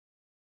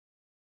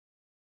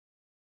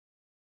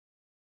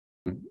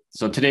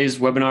So today's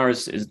webinar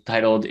is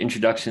titled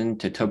Introduction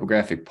to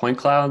Topographic Point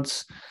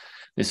Clouds.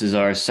 This is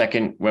our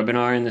second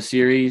webinar in the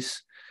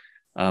series.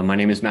 My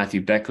name is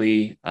Matthew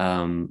Beckley.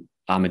 I'm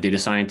a data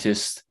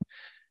scientist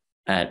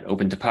at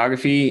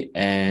OpenTopography,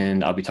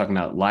 and I'll be talking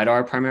about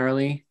LiDAR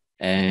primarily.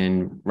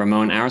 And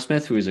Ramon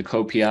Arrowsmith, who is a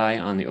co-PI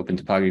on the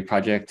OpenTopography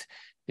project,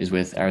 is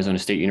with Arizona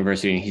State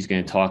University, and he's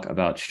going to talk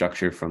about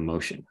structure from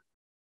motion.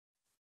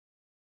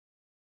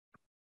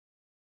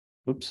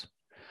 Oops.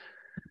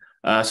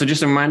 So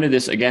just a reminder,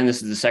 this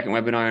is the second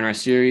webinar in our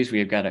series.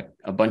 We've got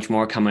a bunch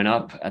more coming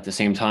up at the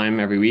same time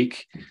every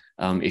week.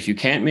 If you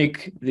can't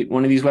make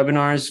one of these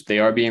webinars, they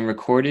are being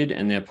recorded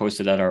and they're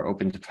posted at our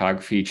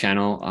OpenTopography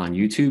channel on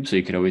YouTube, so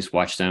you could always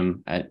watch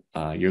them at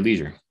your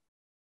leisure.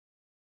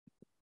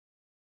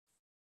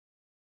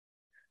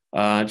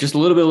 Just a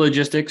little bit of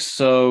logistics.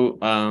 So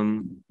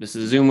this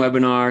is a Zoom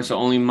webinar, so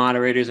only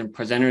moderators and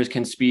presenters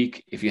can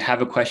speak. If you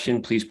have a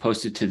question, please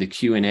post it to the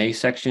Q&A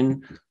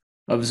section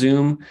of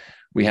Zoom.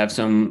 We have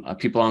some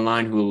people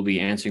online who will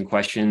be answering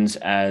questions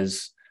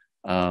as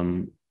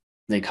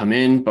they come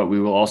in, but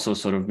we will also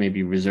sort of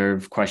maybe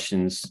reserve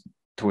questions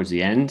towards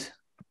the end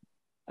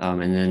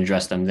and then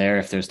address them there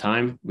if there's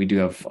time. We do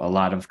have a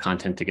lot of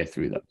content to get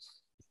through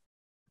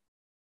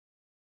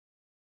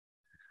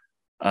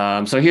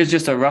though. So here's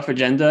just a rough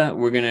agenda.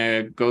 We're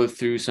going to go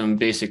through some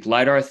basic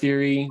LiDAR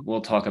theory.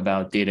 We'll talk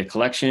about data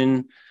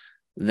collection,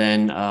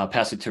 then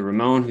pass it to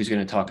Ramon, who's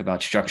going to talk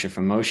about structure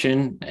from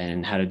motion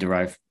and how to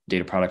derive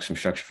data products from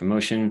structure from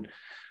motion.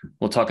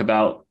 We'll talk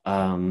about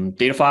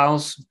data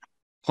files,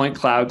 point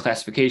cloud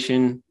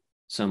classification,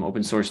 some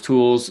open source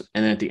tools,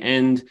 and then at the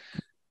end,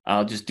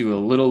 I'll just do a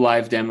little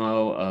live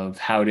demo of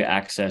how to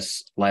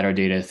access LiDAR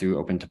data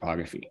through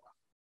OpenTopography.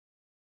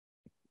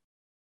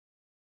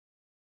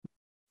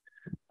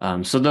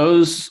 So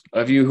those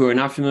of you who are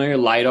not familiar,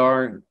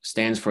 LiDAR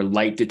stands for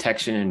light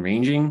detection and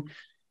ranging.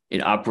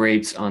 It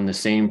operates on the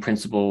same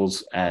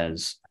principles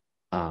as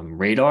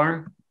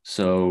radar.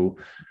 So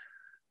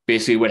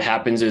basically what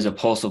happens is a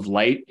pulse of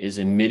light is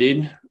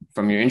emitted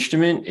from your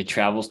instrument. It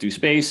travels through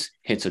space,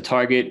 hits a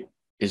target,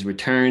 is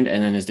returned,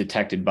 and then is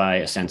detected by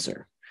a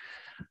sensor.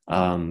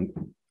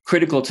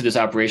 Critical to this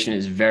operation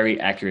is very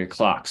accurate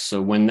clocks.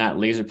 So when that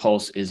laser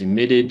pulse is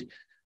emitted,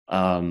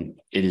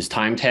 it is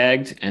time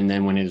tagged, and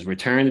then when it is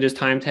returned, it is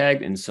time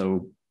tagged. And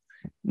so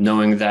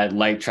knowing that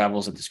light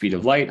travels at the speed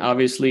of light,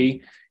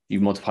 obviously, you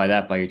multiply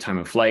that by your time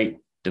of flight,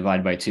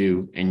 divide by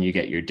 2, and you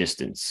get your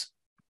distance.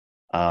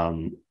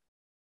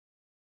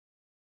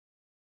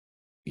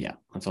 Yeah,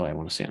 that's all I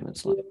want to say on that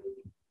slide.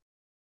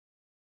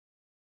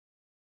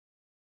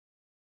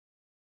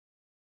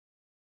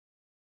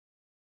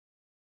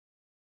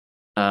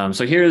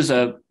 So here's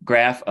a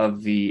graph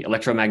of the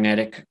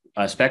electromagnetic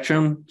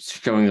spectrum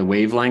showing the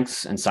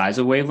wavelengths and size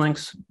of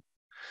wavelengths.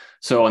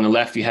 So on the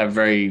left, you have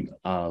very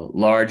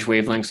large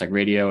wavelengths like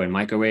radio and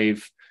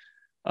microwave.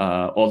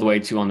 All the way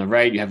to on the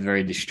right, you have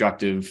very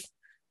destructive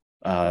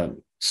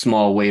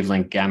small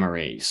wavelength gamma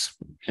rays.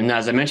 And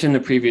as I mentioned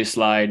in the previous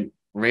slide,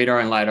 radar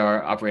and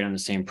LiDAR operate on the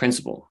same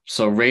principle.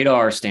 So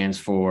radar stands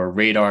for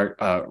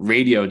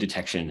radio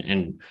detection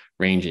and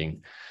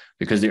ranging,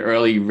 because the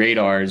early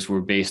radars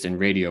were based in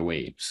radio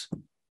waves.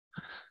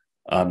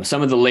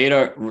 Some of the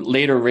later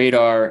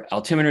radar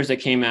altimeters that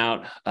came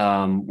out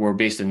were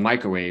based in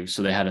microwaves,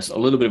 so they had a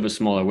little bit of a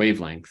smaller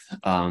wavelength,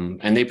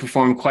 and they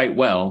performed quite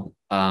well.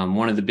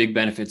 One of the big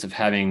benefits of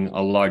having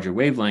a larger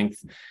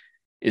wavelength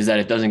is that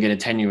it doesn't get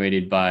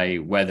attenuated by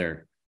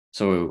weather.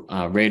 So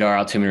radar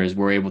altimeters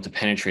were able to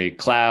penetrate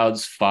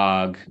clouds,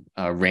 fog,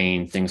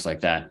 rain, things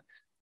like that.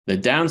 The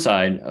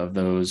downside of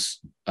those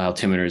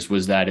altimeters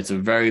was that it's a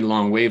very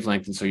long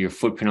wavelength, and so your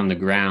footprint on the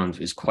ground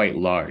is quite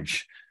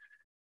large.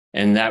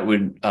 And that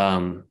would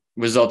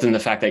result in the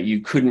fact that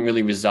you couldn't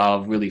really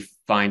resolve really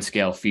fine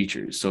scale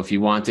features. So if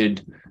you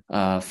wanted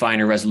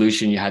finer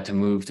resolution, you had to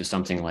move to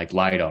something like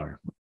LiDAR.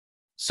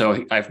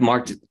 So I've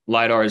marked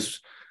LiDAR as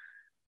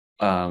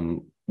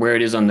where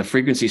it is on the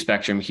frequency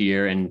spectrum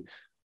here, and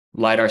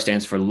LiDAR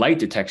stands for light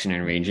detection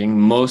and ranging.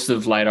 Most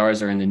of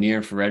LiDARs are in the near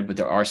infrared, but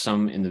there are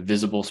some in the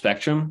visible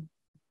spectrum.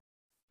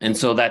 And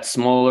so that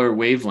smaller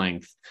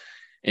wavelength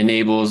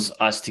enables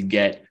us to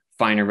get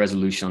finer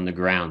resolution on the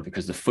ground,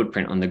 because the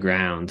footprint on the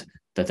ground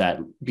that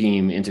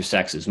beam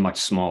intersects is much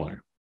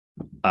smaller.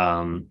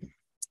 One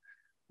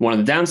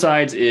of the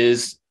downsides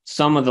is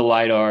some of the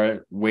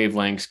LiDAR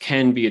wavelengths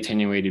can be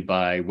attenuated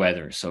by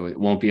weather, so it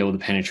won't be able to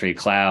penetrate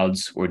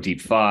clouds or deep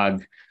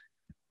fog.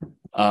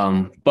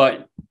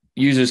 But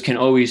users can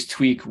always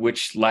tweak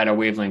which LiDAR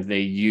wavelength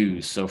they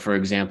use. So for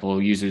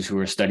example, users who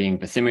are studying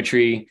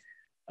bathymetry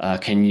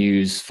can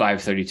use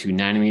 532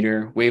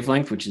 nanometer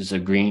wavelength, which is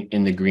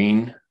in the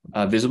green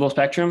visible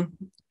spectrum.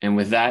 And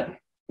with that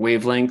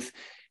wavelength,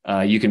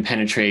 you can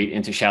penetrate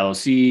into shallow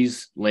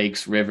seas,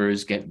 lakes,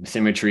 rivers, get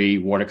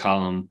bathymetry, water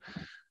column.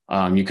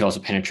 You can also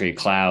penetrate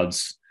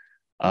clouds.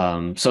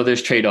 So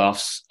there's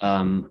trade-offs.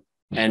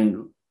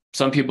 And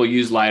some people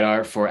use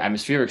LiDAR for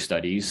atmospheric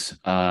studies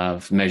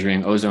of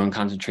measuring ozone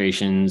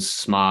concentrations,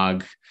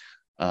 smog,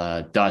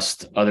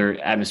 dust, other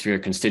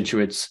atmospheric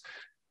constituents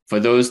For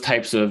those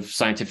types of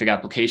scientific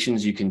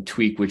applications, you can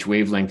tweak which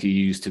wavelength you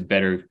use to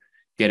better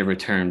get a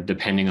return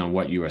depending on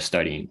what you are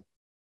studying.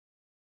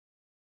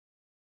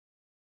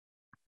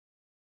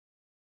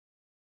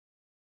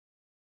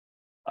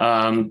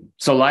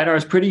 So LiDAR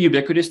is pretty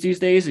ubiquitous these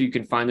days. You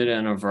can find it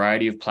on a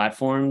variety of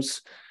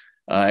platforms,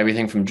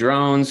 everything from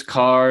drones,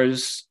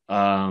 cars,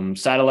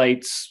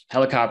 satellites,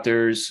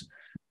 helicopters.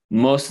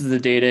 Most of the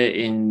data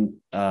in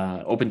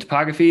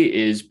OpenTopography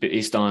is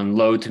based on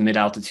low to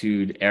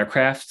mid-altitude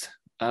aircraft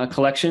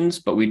collections,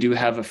 but we do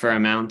have a fair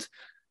amount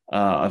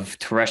of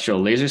terrestrial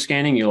laser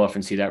scanning. You'll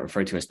often see that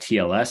referred to as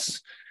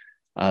TLS.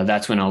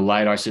 That's when a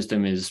LiDAR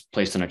system is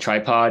placed on a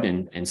tripod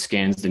and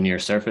scans the near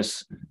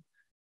surface.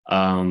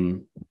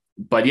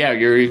 But yeah,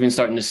 you're even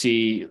starting to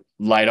see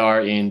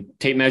LiDAR in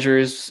tape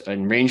measures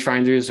and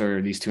rangefinders,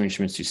 or these two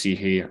instruments you see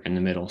here in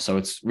the middle. So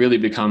it's really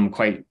become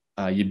quite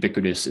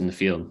ubiquitous in the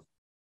field.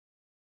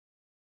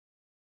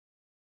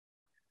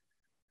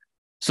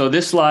 So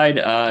this slide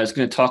is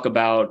going to talk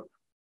about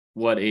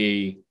what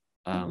a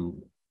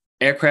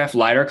aircraft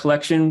LiDAR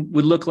collection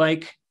would look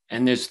like.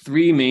 And there's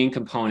three main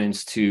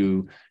components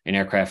to an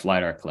aircraft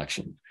LiDAR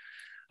collection.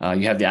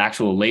 You have the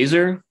actual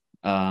laser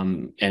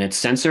and its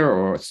sensor,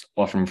 or it's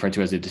often referred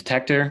to as a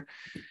detector.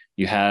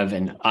 You have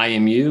an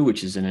IMU,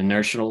 which is an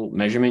inertial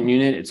measurement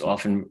unit. It's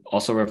often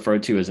also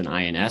referred to as an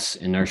INS,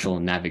 inertial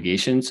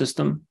navigation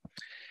system.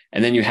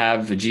 And then you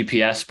have a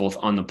GPS both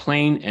on the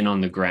plane and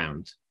on the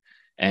ground.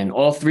 And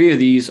all three of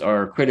these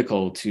are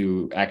critical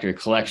to accurate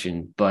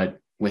collection. But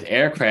with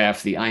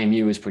aircraft, the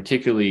IMU is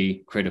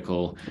particularly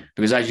critical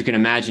because, as you can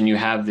imagine, you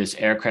have this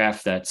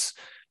aircraft that's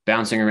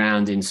bouncing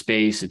around in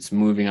space. It's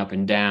moving up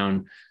and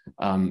down.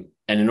 And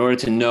in order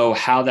to know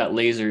how that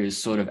laser is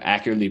sort of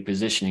accurately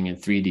positioning in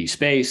 3D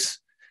space,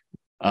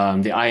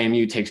 the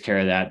IMU takes care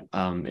of that.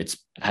 It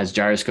has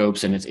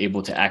gyroscopes and it's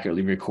able to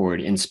accurately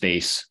record in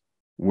space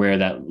where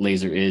that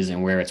laser is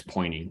and where it's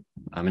pointing.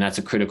 And that's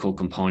a critical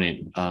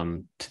component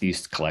to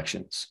these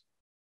collections.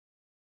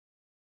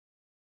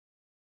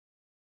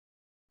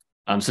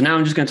 So now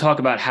I'm just going to talk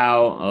about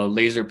how a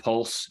laser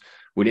pulse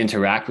would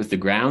interact with the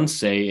ground,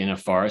 say in a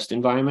forest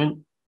environment.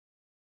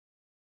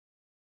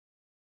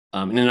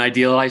 In an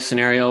idealized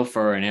scenario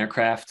for an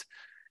aircraft,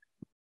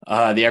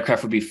 the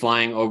aircraft would be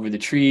flying over the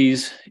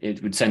trees.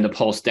 It would send a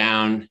pulse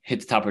down, hit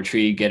the top of a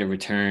tree, get a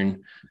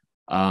return.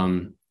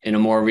 In a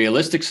more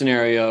realistic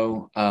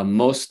scenario,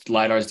 most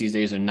LiDARs these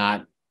days are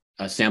not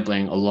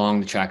sampling along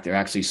the track. They're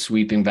actually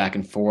sweeping back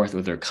and forth,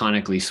 or they're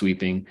conically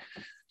sweeping.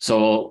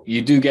 So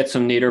you do get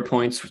some nadir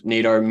points,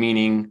 nadir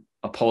meaning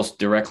a pulse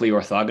directly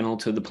orthogonal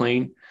to the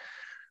plane.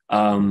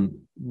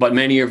 But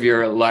many of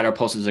your LiDAR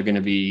pulses are going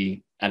to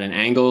be at an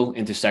angle,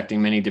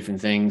 intersecting many different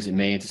things. It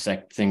may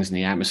intersect things in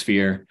the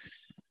atmosphere.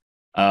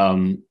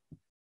 So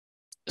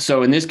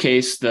in this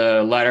case,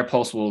 the LiDAR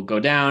pulse will go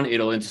down.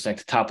 It'll intersect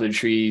the top of the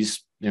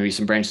trees. There'll be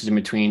some branches in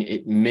between.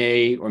 It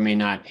may or may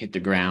not hit the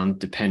ground,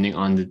 depending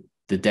on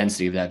the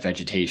density of that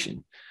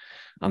vegetation.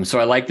 So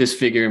I like this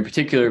figure in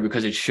particular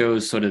because it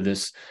shows sort of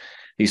these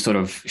sort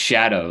of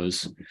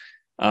shadows,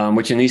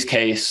 which in this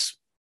case,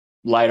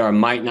 LiDAR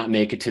might not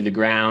make it to the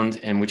ground,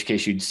 in which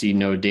case you'd see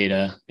no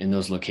data in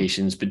those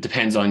locations, but it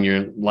depends on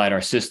your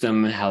LiDAR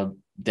system and how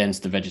dense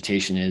the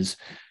vegetation is.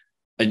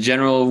 A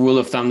general rule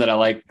of thumb that I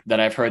like, that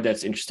I've heard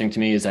that's interesting to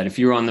me, is that if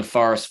you're on the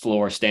forest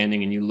floor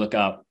standing and you look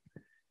up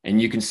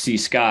and you can see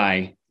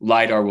sky,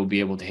 LiDAR will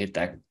be able to hit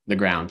the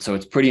ground. So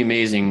it's pretty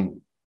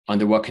amazing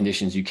under what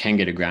conditions you can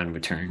get a ground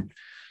return.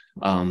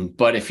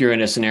 But if you're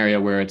in a scenario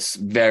where it's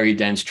very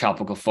dense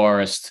tropical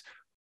forest,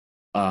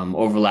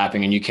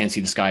 overlapping and you can't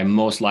see the sky,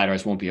 most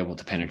LiDARs won't be able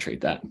to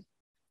penetrate that.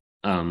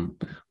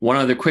 One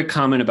other quick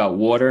comment about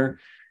water.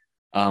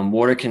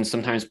 Water can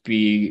sometimes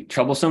be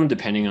troublesome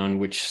depending on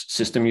which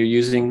system you're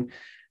using.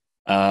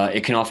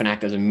 It can often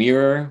act as a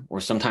mirror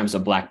or sometimes a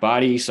black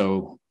body.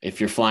 So if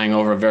you're flying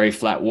over very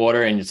flat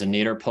water and it's a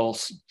nadir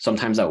pulse,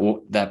 sometimes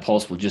that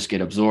pulse will just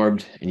get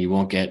absorbed and you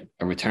won't get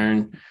a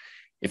return.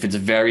 If it's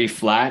very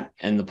flat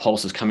and the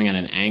pulse is coming at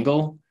an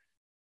angle,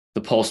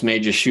 the pulse may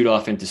just shoot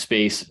off into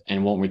space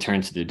and won't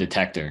return to the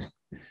detector.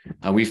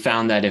 We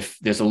found that if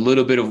there's a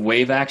little bit of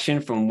wave action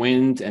from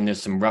wind and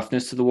there's some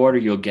roughness to the water,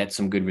 you'll get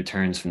some good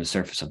returns from the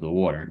surface of the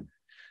water.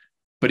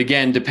 But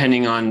again,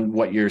 depending on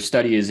what your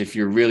study is, if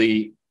you're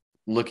really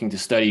looking to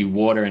study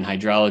water and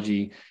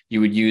hydrology, you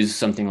would use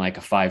something like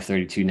a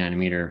 532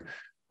 nanometer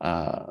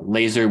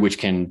laser, which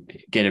can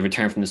get a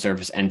return from the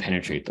surface and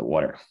penetrate the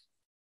water.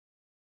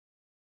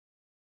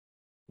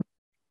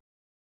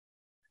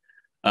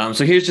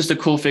 So here's just a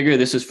cool figure.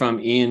 This is from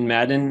Ian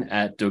Madden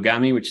at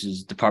Dogami, which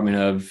is Department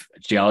of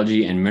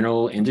Geology and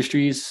Mineral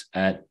Industries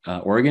at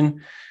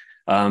Oregon.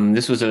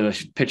 This was a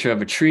picture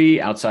of a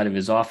tree outside of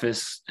his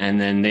office, and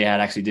then they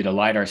had actually did a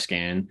LiDAR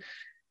scan.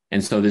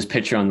 And so this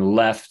picture on the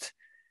left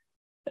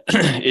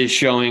is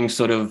showing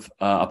sort of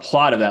a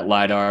plot of that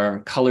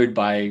LiDAR colored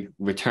by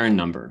return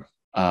number.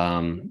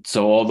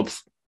 So all the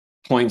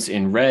points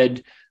in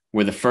red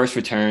were the first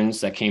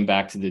returns that came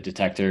back to the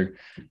detector.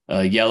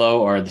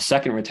 Yellow are the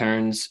second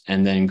returns,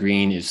 and then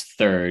green is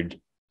third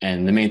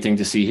And the main thing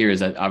to see here is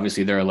that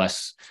obviously there are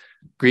less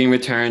green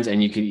returns,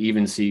 and you can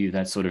even see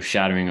that sort of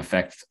shadowing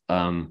effect.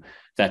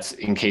 That's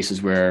in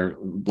cases where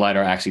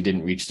LiDAR actually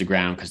didn't reach the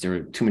ground because there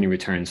were too many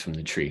returns from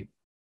the tree.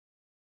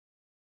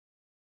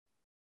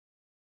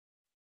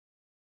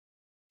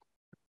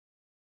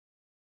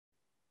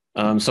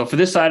 So for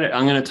this side,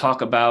 I'm going to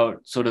talk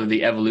about sort of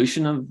the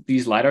evolution of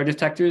these LiDAR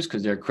detectors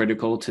because they're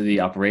critical to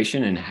the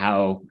operation and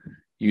how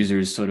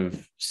users sort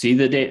of see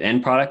the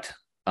end product.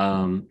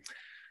 So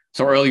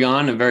early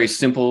on, a very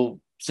simple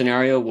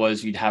scenario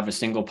was you'd have a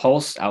single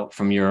pulse out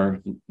from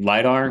your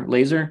LiDAR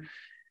laser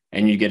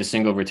and you get a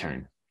single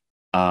return.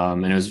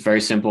 And it was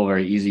very simple,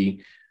 very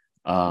easy,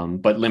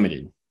 but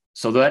limited.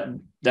 So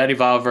that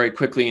evolved very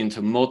quickly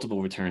into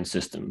multiple return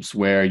systems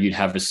where you'd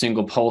have a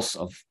single pulse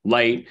of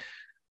light,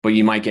 but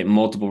you might get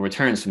multiple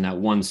returns from that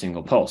one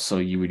single pulse. So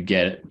you would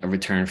get a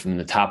return from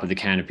the top of the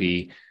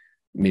canopy,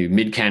 maybe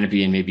mid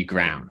canopy, and maybe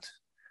ground.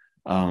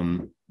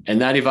 And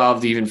that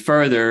evolved even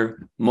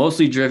further,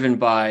 mostly driven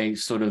by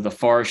sort of the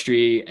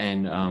forestry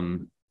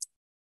and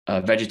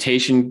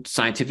vegetation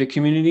scientific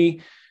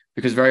community,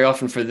 because very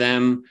often for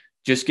them,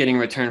 just getting a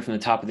return from the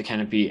top of the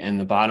canopy and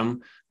the bottom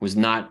was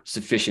not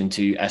sufficient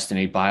to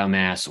estimate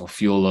biomass or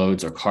fuel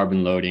loads or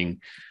carbon loading.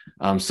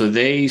 So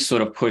they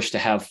sort of pushed to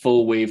have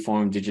full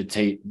waveform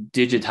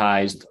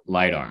digitized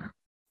LiDAR.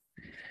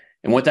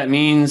 And what that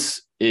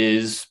means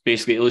is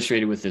basically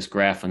illustrated with this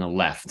graph on the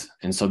left.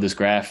 And so this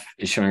graph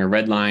is showing a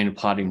red line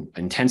plotting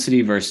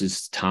intensity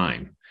versus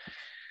time.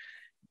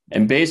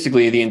 And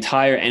basically the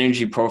entire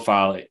energy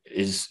profile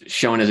is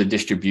shown as a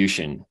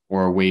distribution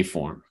or a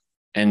waveform.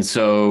 And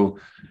so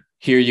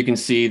here you can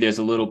see there's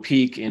a little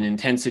peak in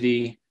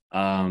intensity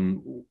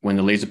when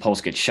the laser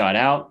pulse gets shot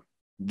out.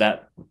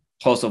 That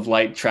pulse of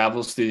light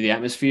travels through the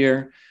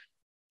atmosphere.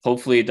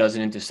 Hopefully it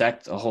doesn't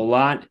intersect a whole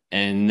lot.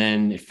 And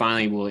then it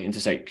finally will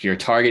intersect your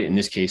target. In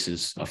this case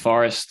is a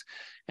forest.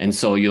 And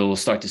so you'll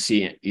start to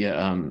see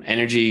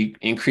energy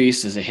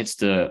increase as it hits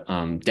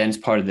the dense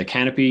part of the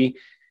canopy.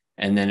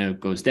 And then it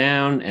goes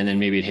down, and then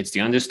maybe it hits the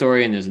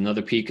understory, and there's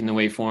another peak in the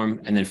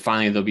waveform. And then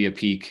finally there'll be a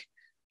peak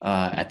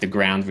at the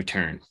ground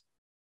return.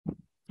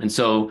 And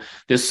so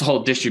this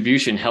whole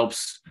distribution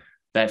helps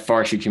that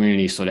forestry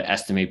community sort of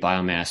estimate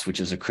biomass, which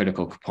is a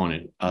critical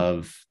component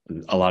of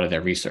a lot of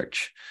their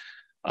research.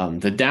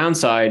 The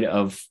downside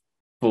of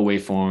full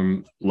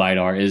waveform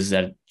LiDAR is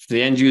that for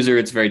the end user,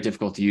 it's very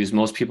difficult to use.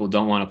 Most people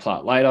don't want to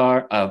plot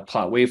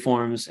plot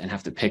waveforms and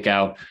have to pick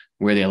out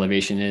where the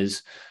elevation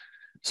is.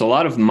 So a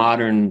lot of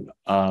modern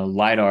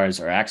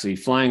LiDARs are actually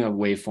flying a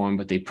waveform,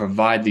 but they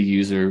provide the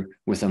user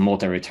with a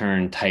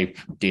multi-return type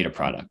data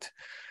product.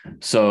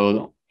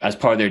 So as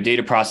part of their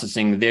data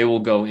processing, they will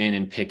go in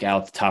and pick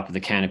out the top of the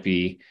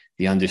canopy,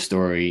 the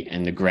understory,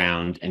 and the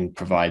ground, and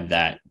provide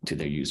that to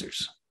their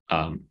users.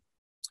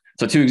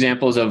 So two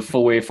examples of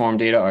full waveform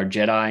data are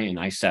JEDI and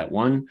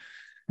ICESat-1,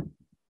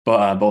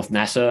 both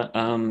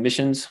NASA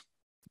missions.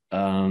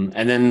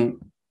 And then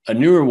a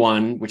newer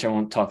one, which I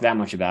won't talk that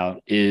much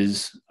about,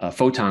 is a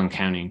photon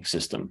counting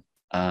system.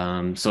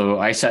 So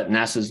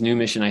NASA's new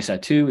mission,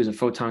 ICESat-2, is a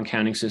photon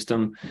counting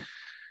system.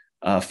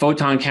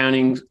 Photon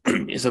counting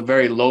is a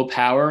very low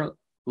power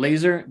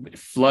laser. It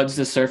floods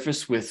the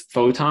surface with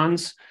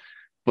photons,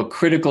 but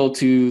critical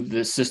to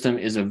the system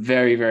is a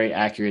very, very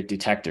accurate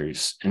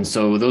detectors. And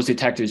so those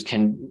detectors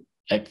can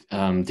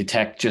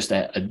detect just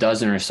a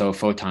dozen or so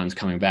photons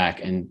coming back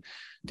and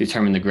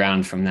determine the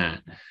ground from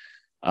that.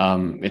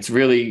 It's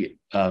really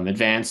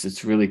advanced.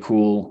 It's really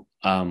cool.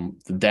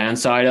 The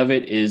downside of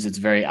it is it's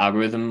very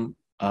algorithm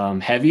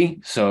heavy.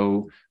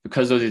 So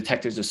because those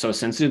detectors are so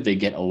sensitive, they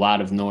get a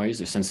lot of noise.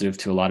 They're sensitive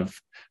to a lot of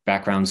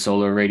background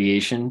solar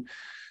radiation.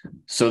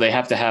 So they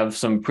have to have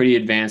some pretty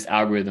advanced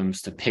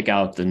algorithms to pick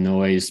out the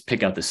noise,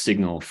 pick out the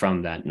signal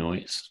from that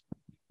noise.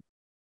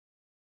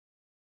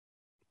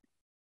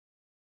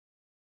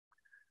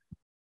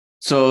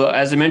 So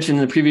as I mentioned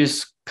in the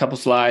previous couple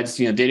slides,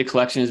 data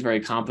collection is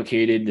very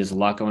complicated. There's a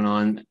lot going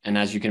on. And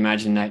as you can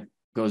imagine, that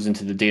goes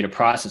into the data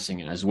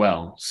processing as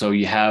well. So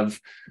you have,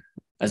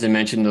 as I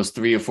mentioned, those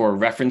 3 or 4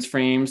 reference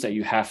frames that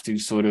you have to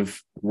sort of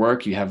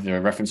work. You have the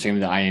reference frame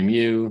of the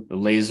IMU, the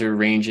laser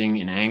ranging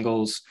and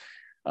angles.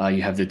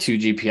 You have the 2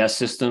 GPS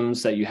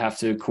systems that you have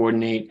to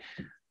coordinate,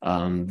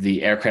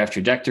 the aircraft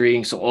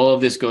trajectory. So all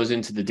of this goes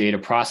into the data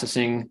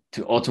processing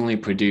to ultimately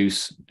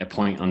produce a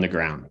point on the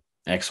ground,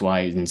 X, Y,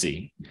 and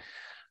Z.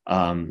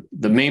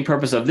 The main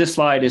purpose of this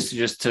slide is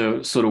just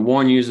to sort of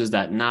warn users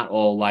that not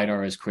all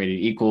LiDAR is created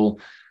equal.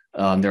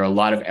 There are a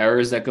lot of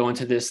errors that go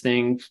into this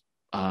thing.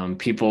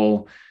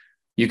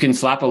 You can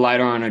slap a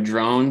LiDAR on a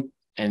drone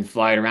and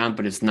fly it around,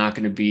 but it's not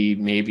going to be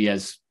maybe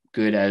as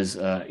good as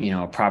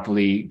a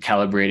properly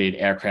calibrated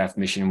aircraft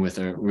mission with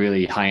a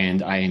really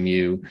high-end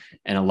IMU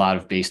and a lot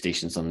of base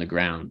stations on the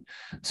ground.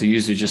 So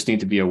users just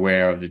need to be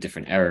aware of the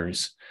different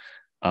errors.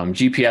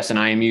 GPS and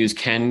IMUs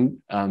can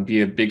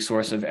be a big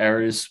source of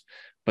errors,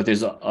 but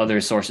there's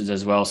other sources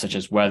as well, such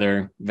as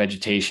weather,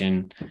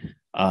 vegetation.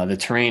 The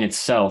terrain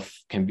itself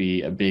can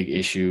be a big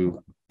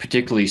issue,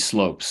 particularly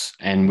slopes.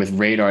 And with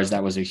radars,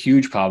 that was a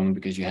huge problem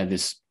because you had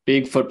this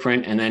big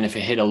footprint, and then if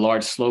it hit a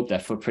large slope,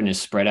 that footprint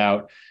is spread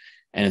out,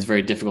 and it's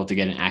very difficult to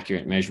get an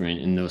accurate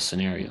measurement in those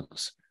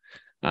scenarios.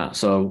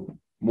 So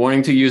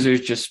warning to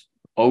users, just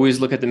always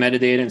look at the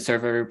metadata and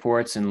survey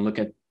reports and look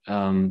at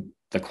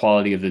the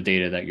quality of the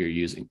data that you're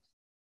using.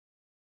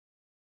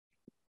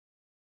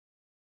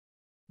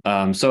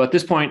 So at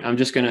this point, I'm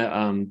just going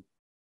to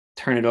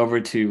turn it over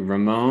to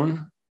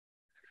Ramon,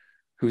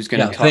 who's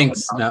going to talk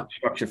about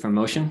structure from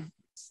motion.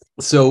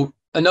 So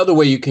another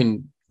way you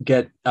can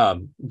get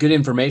good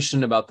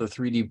information about the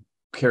 3D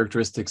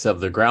characteristics of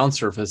the ground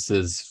surface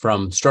is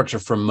from structure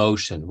from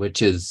motion,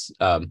 which is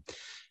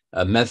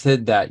a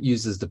method that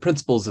uses the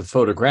principles of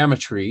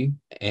photogrammetry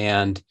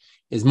and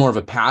is more of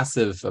a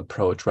passive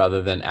approach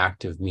rather than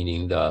active,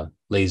 meaning the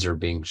laser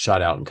being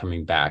shot out and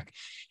coming back.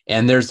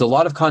 And there's a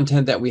lot of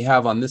content that we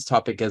have on this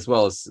topic, as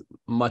well as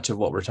much of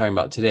what we're talking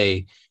about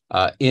today,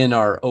 in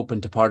our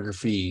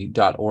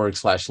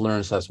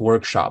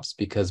OpenTopography.org/learn/workshops,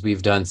 because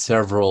we've done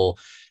several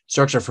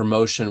structure for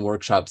motion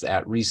workshops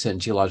at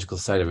recent Geological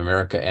Society of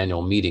America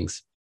annual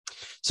meetings.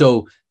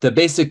 So the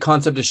basic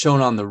concept is shown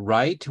on the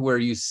right, where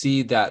you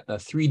see that a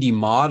 3D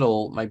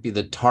model might be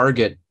the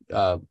target,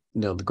 the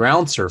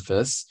ground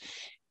surface,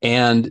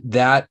 and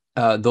that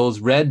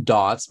those red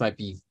dots might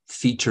be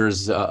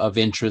features of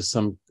interest,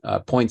 some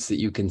points that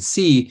you can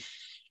see,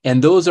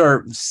 and those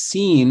are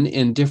seen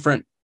in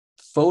different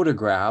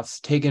photographs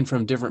taken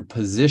from different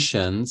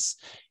positions,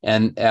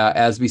 and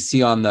as we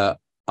see on the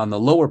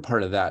lower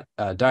part of that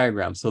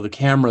diagram. So the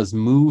camera's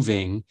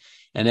moving,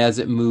 and as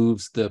it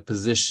moves, the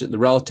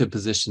relative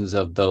positions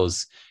of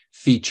those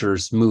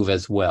features move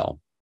as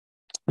well.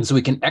 And so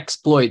we can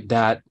exploit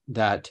that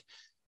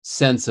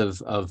sense of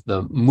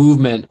the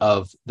movement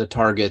of the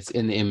targets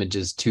in the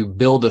images to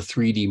build a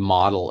 3D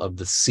model of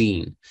the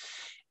scene.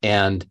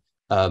 And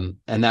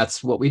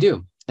that's what we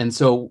do. And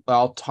so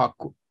I'll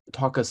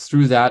talk us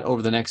through that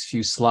over the next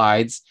few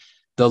slides.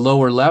 The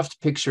lower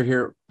left picture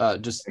here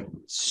just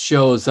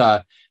shows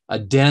a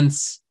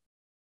dense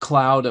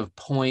cloud of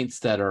points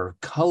that are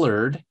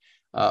colored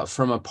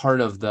from a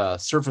part of the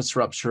surface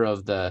rupture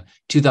of the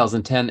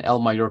 2010 El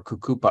Mayor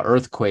Cucupa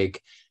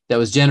earthquake that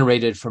was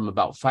generated from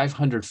about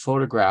 500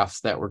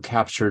 photographs that were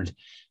captured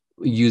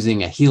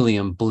using a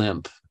helium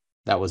blimp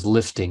that was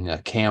lifting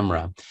a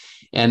camera.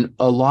 And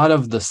a lot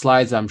of the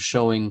slides I'm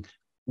showing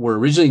were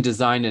originally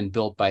designed and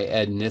built by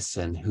Ed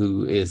Nissen,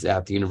 who is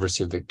at the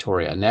University of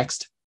Victoria.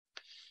 Next.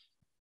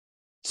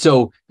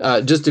 So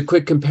just a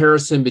quick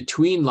comparison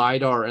between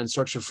LiDAR and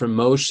structure from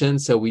motion.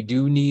 So we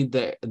do need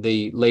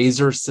the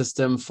laser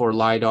system for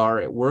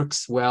LiDAR. It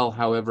works well,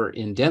 however,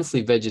 in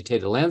densely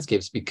vegetated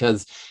landscapes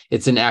because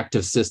it's an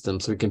active system.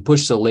 So we can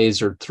push the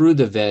laser through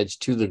the veg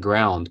to the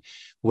ground.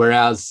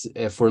 Whereas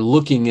if we're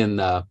looking in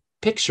the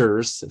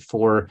pictures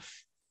for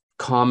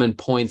common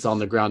points on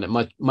the ground,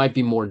 it might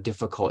be more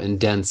difficult in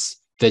dense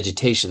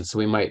vegetation. So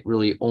we might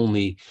really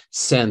only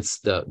sense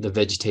the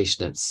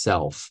vegetation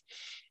itself.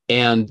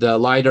 And the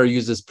LiDAR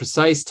uses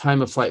precise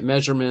time of flight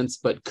measurements,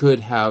 but could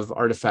have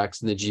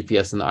artifacts in the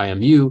GPS and the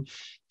IMU.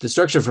 The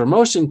structure for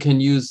motion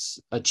can use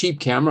a cheap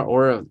camera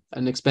or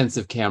an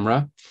expensive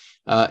camera,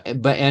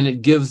 and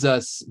it gives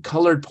us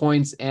colored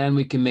points, and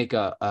we can make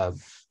a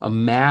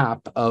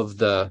map of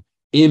the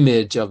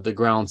image of the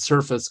ground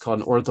surface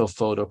called an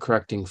orthophoto,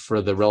 correcting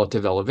for the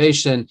relative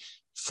elevation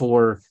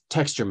for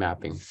texture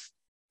mapping.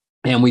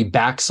 And we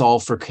back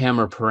solve for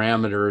camera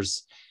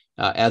parameters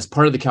as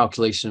part of the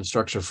calculation of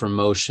structure from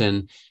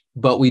motion,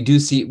 but we do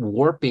see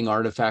warping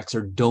artifacts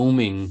or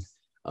doming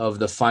of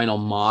the final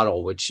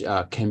model, which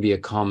can be a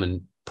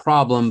common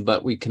problem,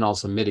 but we can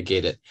also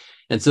mitigate it.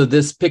 And so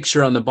this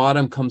picture on the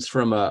bottom comes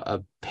from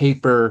a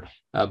paper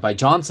by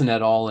Johnson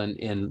et al.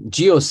 in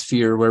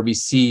Geosphere, where we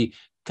see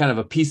kind of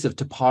a piece of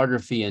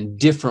topography and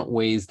different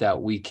ways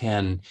that we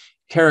can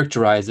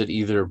characterize it,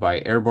 either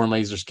by airborne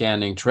laser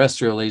scanning,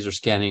 terrestrial laser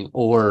scanning,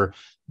 or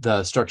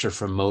the structure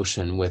from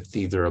motion with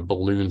either a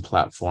balloon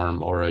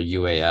platform or a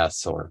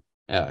UAS or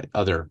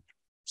other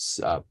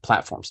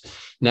platforms.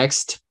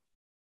 Next.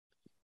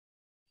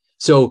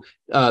 So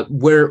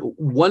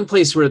one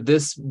place where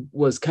this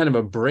was kind of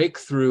a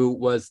breakthrough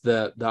was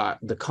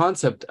the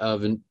concept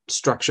of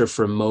structure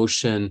from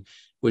motion,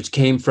 which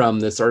came from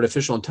this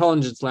artificial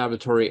intelligence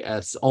laboratory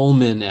at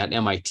Ullman at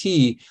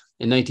MIT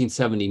in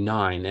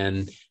 1979.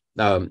 And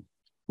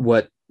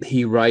what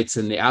he writes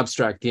in the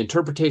abstract, the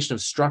interpretation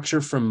of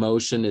structure from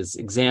motion is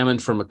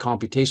examined from a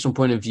computational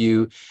point of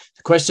view.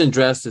 The question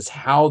addressed is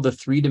how the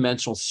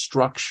three-dimensional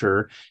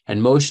structure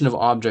and motion of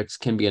objects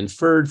can be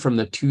inferred from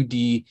the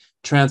 2D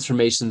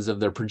transformations of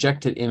their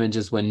projected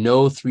images when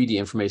no 3D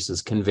information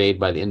is conveyed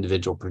by the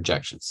individual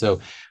projections.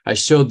 So I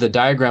showed the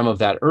diagram of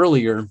that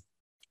earlier,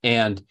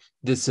 and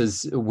this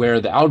is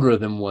where the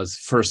algorithm was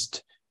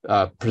first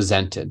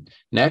presented.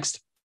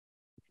 Next.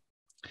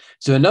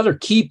 So another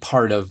key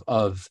part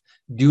of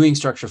doing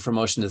structure from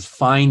motion is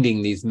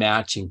finding these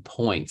matching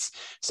points.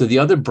 So the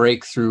other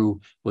breakthrough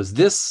was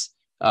this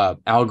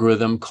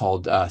algorithm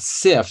called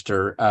SIFT,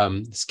 or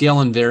Scale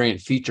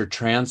Invariant Feature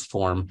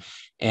Transform.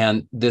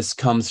 And this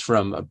comes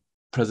from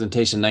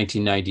presentation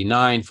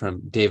 1999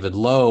 from David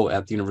Lowe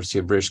at the University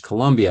of British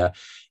Columbia.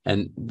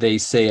 And they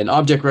say an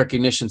object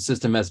recognition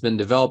system has been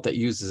developed that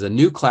uses a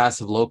new class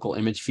of local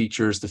image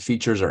features. The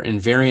features are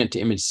invariant to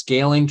image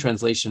scaling,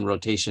 translation,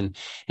 rotation,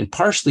 and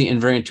partially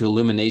invariant to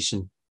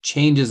illumination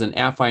changes in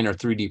affine or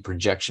 3D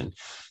projection.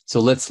 So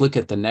let's look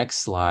at the next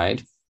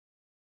slide.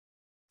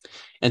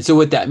 And so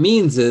what that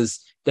means is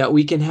that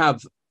we can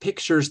have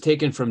pictures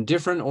taken from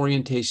different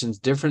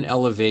orientations, different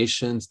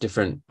elevations,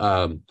 different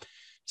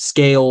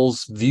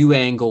scales, view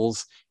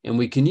angles, and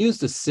we can use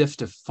the SIFT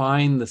to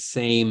find the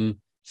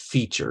same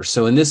feature.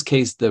 So in this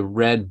case, the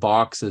red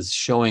box is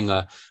showing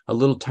a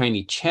little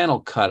tiny channel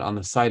cut on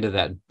the side of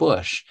that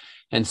bush.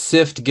 And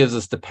SIFT gives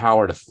us the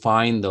power to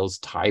find those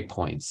tie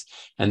points.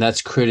 And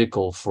that's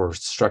critical for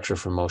structure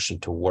for motion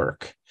to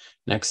work.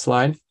 Next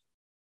slide.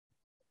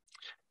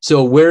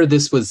 So where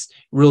this was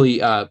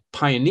really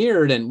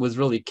pioneered and was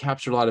really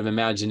captured a lot of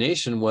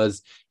imagination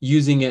was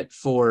using it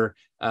for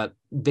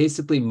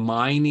basically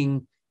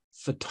mining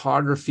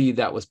photography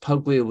that was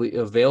publicly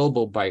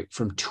available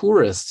from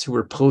tourists who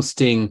were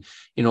posting,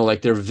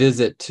 like their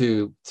visit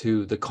to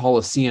the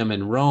Colosseum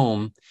in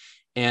Rome.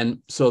 And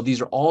so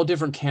these are all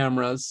different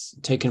cameras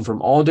taken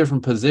from all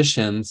different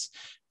positions,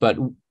 but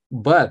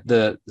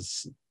the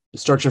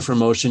structure for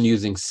motion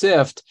using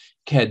SIFT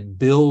can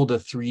build a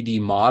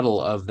 3D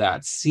model of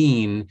that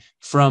scene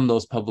from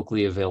those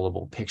publicly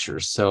available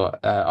pictures. So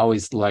I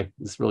always like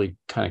this, really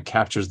kind of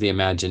captures the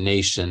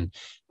imagination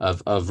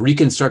of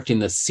reconstructing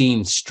the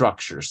scene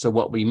structure. So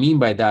what we mean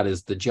by that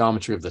is the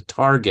geometry of the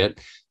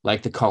target,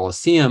 like the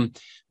Colosseum,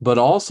 but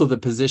also the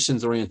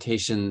positions,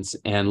 orientations,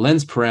 and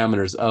lens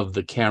parameters of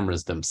the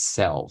cameras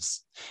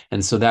themselves.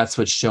 And so that's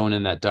what's shown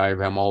in that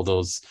diagram. All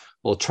those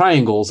little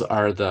triangles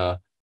are the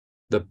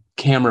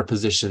camera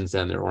positions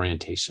and their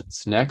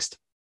orientations. Next.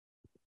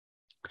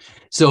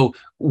 So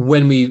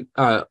when we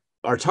are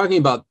talking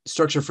about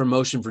structure for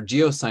motion for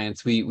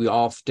geoscience, we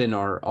often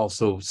are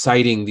also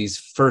citing these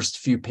first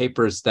few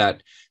papers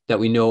that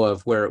we know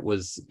of where it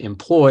was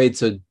employed.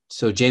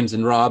 So James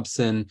and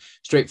Robson,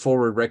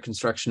 straightforward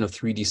reconstruction of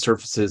 3D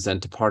surfaces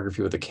and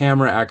topography with a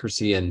camera,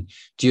 accuracy and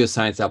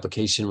geoscience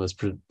application, was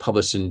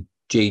published in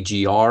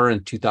JGR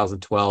in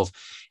 2012.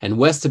 And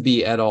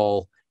Westaby et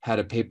al. Had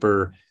a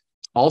paper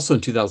also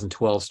in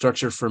 2012,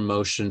 structure for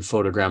motion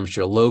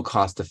photogrammetry, a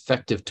low-cost,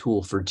 effective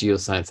tool for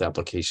geoscience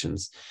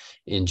applications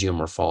in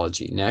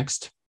geomorphology.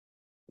 Next.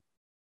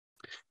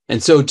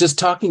 And so just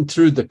talking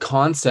through the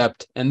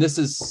concept, and this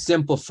is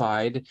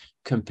simplified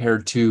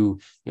compared to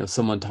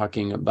someone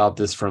talking about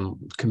this from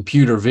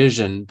computer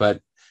vision,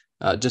 but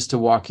just to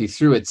walk you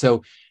through it.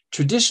 So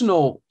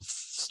traditional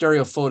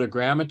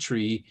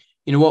stereophotogrammetry,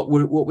 what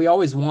we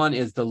always want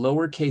is the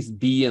lowercase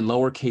b and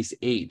lowercase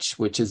h,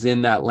 which is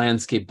in that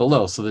landscape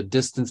below. So the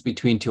distance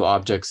between two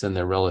objects and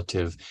their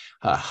relative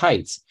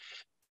heights.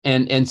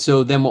 And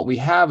so then what we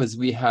have is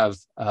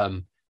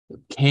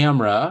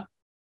camera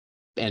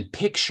and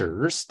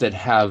pictures that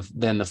have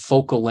then the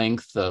focal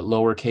length, the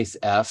lowercase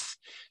f,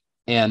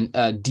 and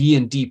D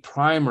and D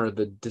primer,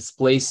 the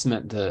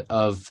displacement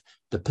of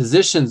the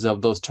positions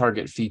of those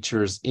target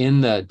features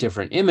in the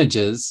different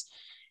images.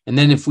 And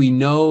then if we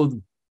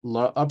know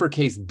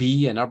uppercase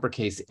B and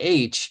uppercase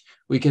H,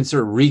 we can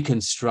sort of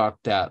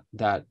reconstruct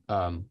that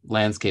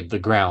landscape, the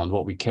ground,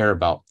 what we care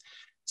about.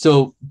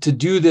 So to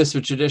do this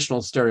with traditional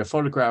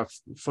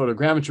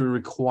stereophotogrammetry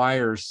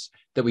requires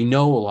that we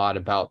know a lot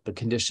about the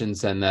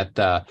conditions and that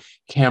the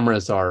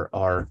cameras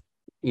are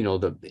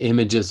the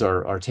images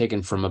are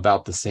taken from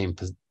about the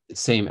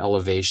same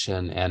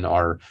elevation and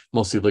are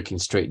mostly looking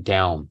straight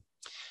down.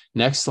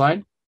 Next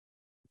slide.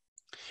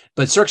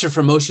 But structure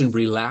for motion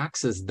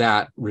relaxes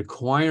that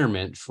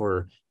requirement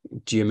for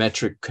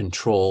geometric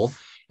control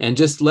and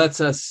just lets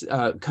us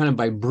kind of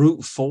by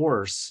brute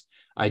force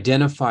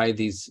identify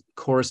these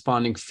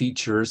corresponding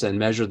features and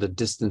measure the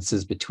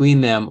distances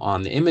between them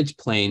on the image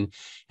plane.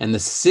 And the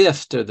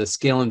SIFT, or the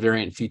scale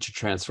invariant feature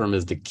transform,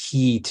 is the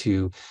key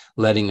to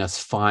letting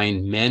us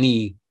find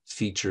many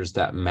features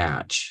that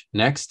match.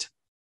 Next.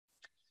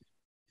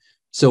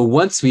 So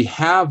once we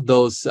have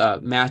those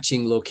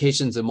matching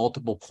locations and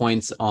multiple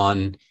points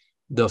on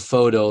the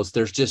photos,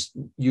 there's just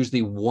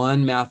usually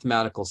one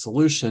mathematical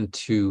solution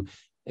to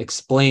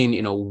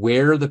explain,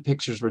 where the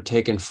pictures were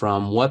taken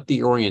from, what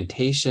the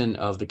orientation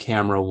of the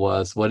camera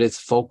was, what its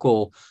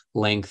focal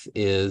length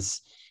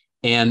is,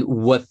 and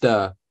what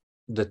the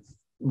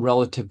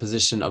relative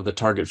position of the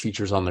target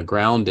features on the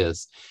ground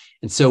is.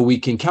 And so we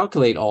can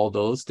calculate all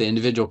those, the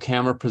individual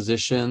camera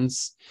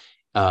positions,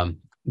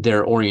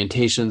 their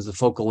orientations, the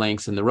focal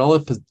lengths, and the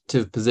relative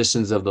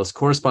positions of those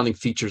corresponding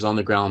features on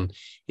the ground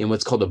in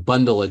what's called a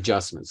bundle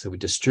adjustment. So we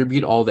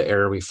distribute all the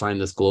error, we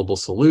find this global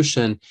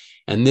solution,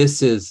 and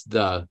this is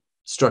the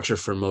structure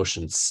for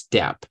motion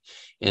step.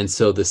 And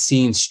so the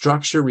scene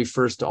structure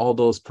refers to all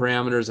those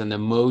parameters, and the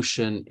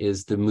motion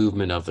is the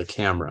movement of the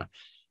camera.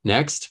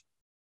 Next.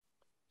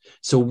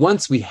 So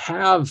once we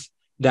have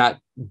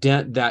that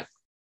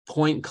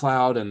point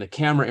cloud and the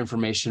camera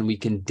information, we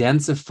can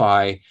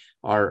densify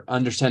our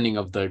understanding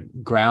of the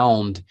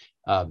ground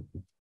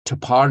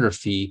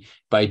topography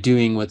by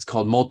doing what's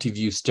called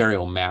multi-view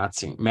stereo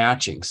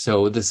matching.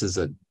 So this is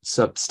a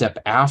step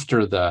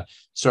after the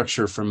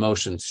structure from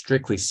motion,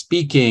 strictly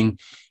speaking,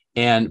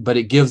 but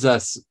it gives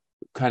us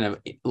kind of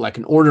like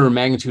an order of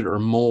magnitude or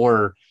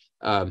more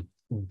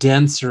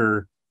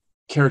denser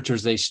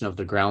characterization of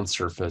the ground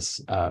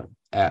surface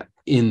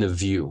in the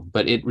view.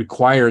 But it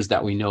requires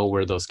that we know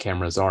where those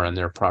cameras are and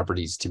their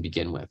properties to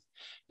begin with.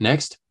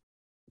 Next.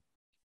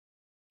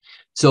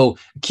 So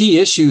key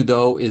issue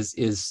though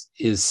is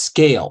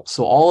scale.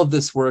 So all of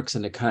this works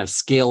in a kind of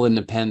scale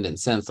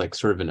independent sense, like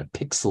sort of in a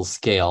pixel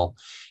scale,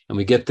 and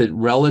we get the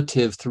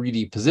relative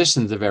 3D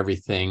positions of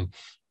everything.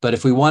 But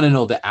if we want to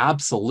know the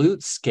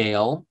absolute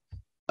scale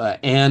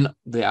and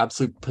the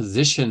absolute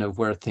position of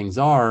where things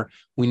are,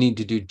 we need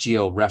to do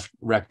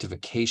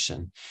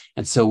georectification.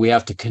 And so we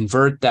have to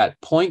convert that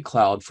point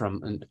cloud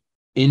from an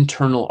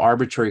internal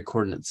arbitrary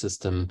coordinate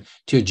system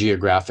to a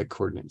geographic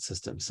coordinate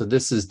system. So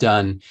this is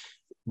done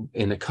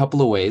in a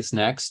couple of ways.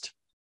 Next.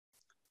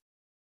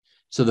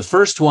 So the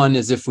first one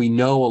is if we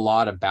know a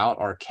lot about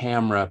our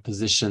camera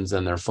positions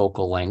and their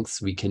focal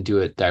lengths, we can do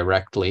it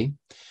directly.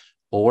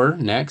 Or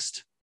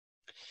next,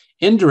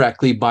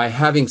 indirectly by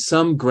having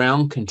some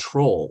ground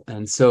control.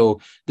 And so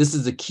this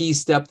is a key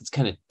step that's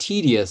kind of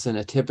tedious in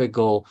a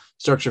typical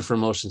structure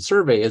from motion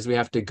survey, is we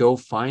have to go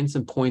find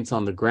some points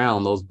on the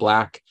ground, those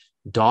black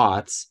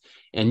dots,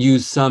 and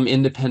use some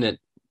independent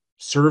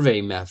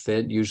survey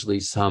method, usually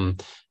some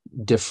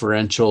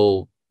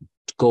differential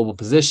global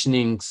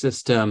positioning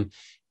system,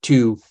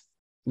 to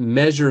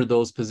measure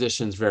those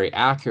positions very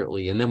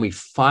accurately. And then we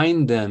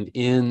find them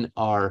in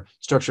our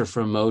structure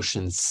from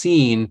motion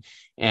scene,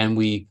 and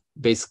we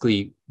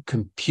basically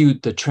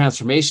compute the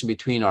transformation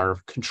between our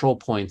control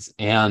points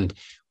and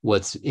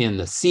what's in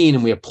the scene,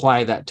 and we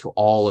apply that to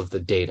all of the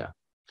data.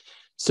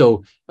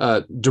 So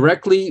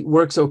directly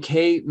works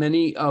okay.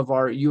 Many of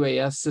our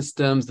UAS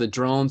systems, the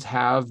drones,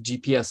 have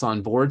GPS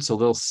on board, so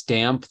they'll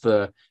stamp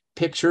the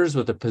pictures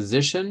with a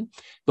position,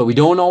 but we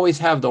don't always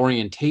have the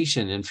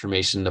orientation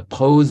information, the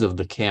pose of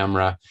the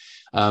camera.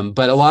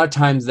 But a lot of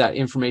times that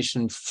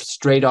information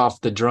straight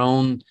off the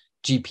drone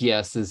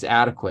GPS is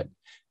adequate.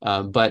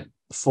 But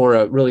for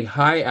a really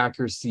high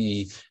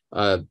accuracy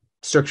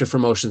structure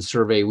from motion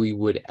survey, we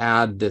would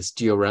add this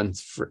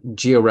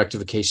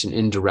georectification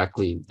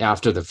indirectly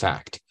after the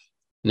fact.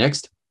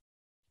 Next.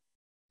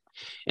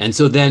 And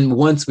so then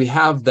once we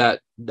have that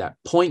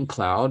point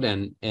cloud,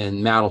 and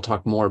Matt will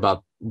talk more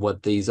about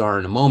what these are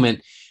in a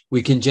moment,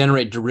 we can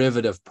generate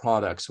derivative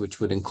products, which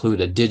would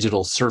include a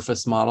digital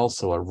surface model,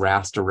 so a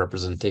raster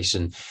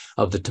representation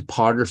of the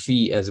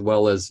topography as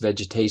well as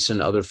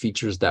vegetation, other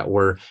features that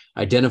were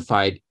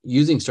identified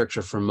using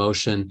structure from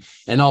motion,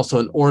 and also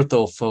an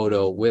ortho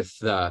photo with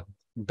the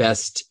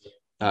best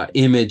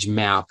image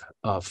map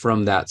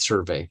from that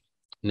survey.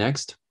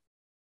 Next.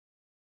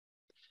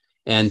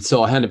 And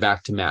so I'll hand it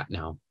back to Matt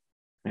now.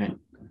 All right.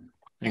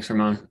 Thanks,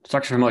 Ramon.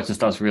 Structure from motion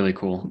stuff is really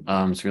cool.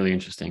 It's really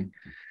interesting.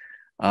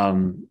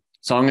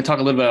 So I'm going to talk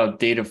a little bit about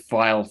data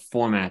file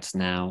formats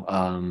now.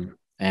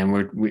 And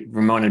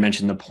Ramon had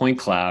mentioned the point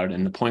cloud,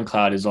 and the point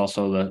cloud is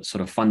also the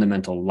sort of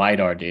fundamental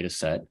LiDAR data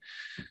set.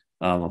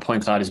 A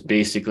point cloud is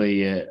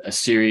basically a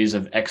series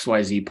of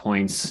XYZ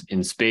points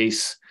in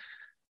space.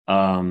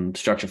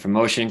 Structure from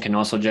motion can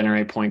also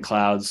generate point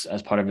clouds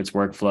as part of its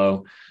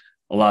workflow.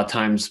 A lot of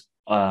times,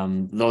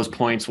 those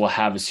points will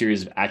have a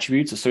series of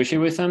attributes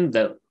associated with them.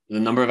 That the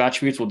number of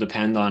attributes will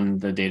depend on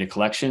the data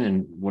collection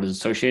and what is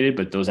associated,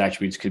 but those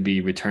attributes could be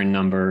return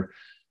number,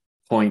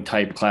 point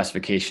type,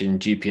 classification,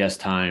 GPS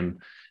time.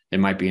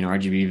 There might be an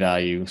RGB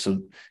value.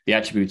 So the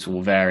attributes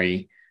will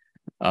vary.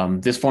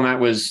 This format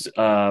was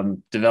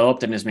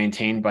developed and is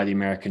maintained by the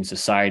American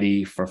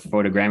Society for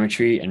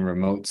Photogrammetry and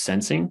Remote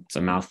Sensing. It's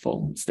a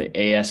mouthful. It's the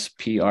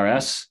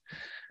ASPRS.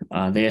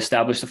 They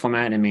established the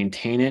format and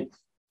maintain it.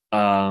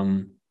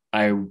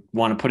 I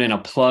want to put in a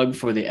plug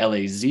for the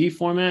LAZ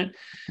format.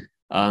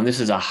 This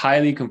is a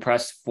highly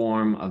compressed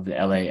form of the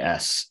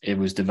LAS. It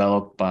was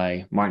developed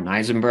by Martin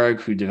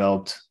Eisenberg, who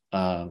developed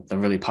the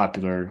really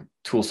popular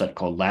tool set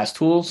called LAS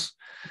Tools.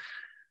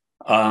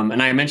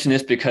 And I mention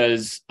this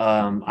because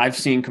I've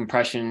seen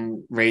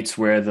compression rates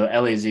where the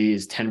LAZ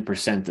is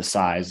 10% the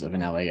size of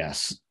an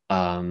LAS.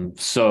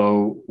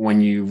 So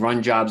when you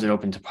run jobs at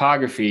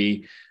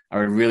OpenTopography, I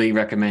would really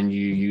recommend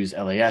you use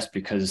LAS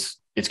because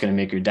it's going to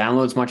make your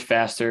downloads much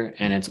faster,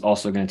 and it's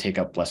also going to take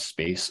up less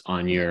space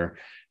on your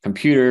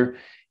computer.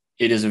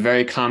 It is a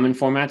very common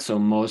format, so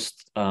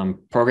most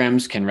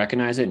programs can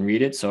recognize it and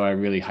read it. So I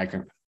really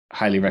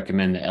highly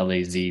recommend the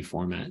LAZ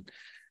format.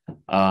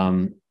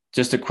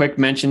 Just a quick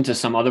mention to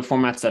some other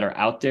formats that are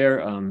out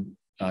there.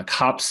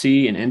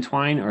 COPC and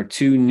Entwine are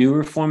two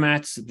newer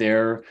formats.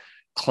 They're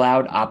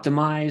cloud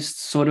optimized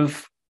sort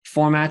of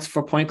formats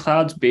for point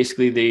clouds.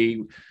 Basically,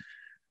 they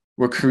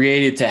were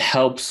created to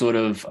help sort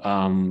of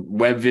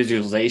web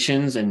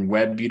visualizations and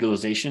web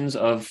utilizations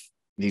of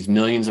these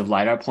millions of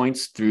LiDAR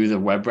points through the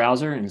web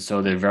browser. And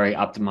so they're very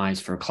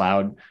optimized for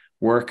cloud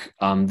work.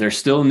 They're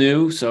still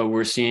new, so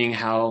we're seeing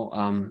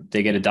how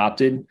they get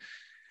adopted.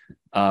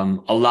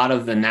 A lot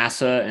of the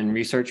NASA and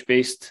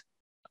research-based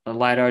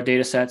LiDAR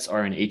data sets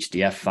are in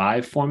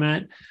HDF5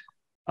 format.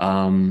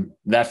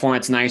 That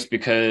format's nice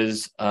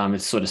because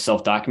it's sort of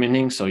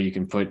self-documenting, so you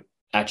can put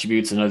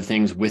attributes and other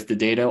things with the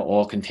data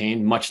all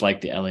contained, much like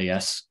the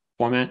LAS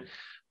format.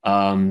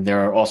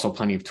 There are also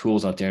plenty of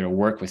tools out there to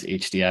work with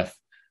HDF.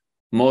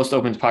 Most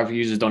OpenTopography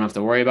users don't have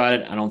to worry about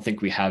it. I don't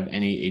think we have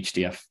any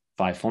HDF5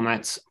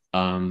 formats.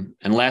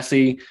 And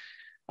lastly,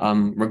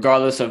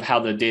 regardless of how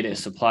the data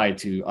is supplied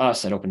to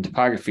us at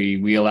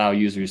OpenTopography, we allow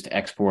users to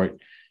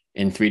export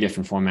in 3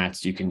 different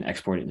formats. You can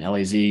export it in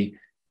LAZ,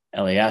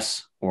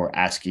 LAS, or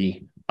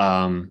ASCII.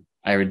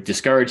 I would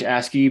discourage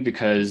ASCII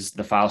because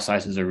the file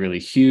sizes are really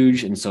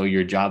huge, and so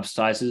your job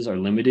sizes are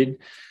limited.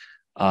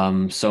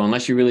 So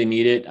unless you really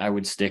need it, I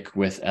would stick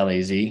with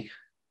LAZ.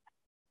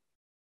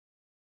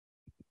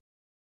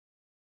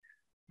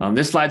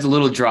 This slide's a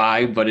little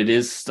dry, but it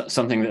is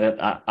something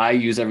that I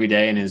use every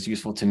day and is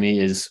useful to me.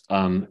 Is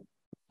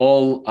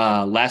all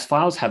LAS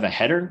files have a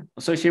header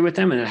associated with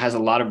them, and it has a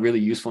lot of really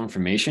useful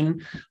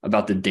information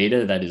about the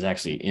data that is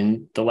actually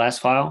in the LAS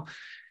file.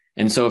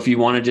 And so if you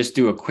want to just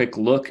do a quick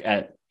look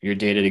at your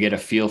data to get a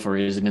feel for,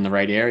 is it in the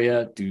right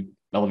area? Do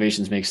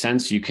elevations make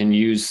sense? You can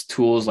use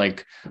tools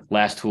like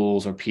LAS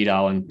tools or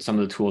PDAL and some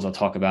of the tools I'll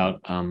talk about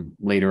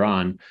later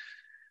on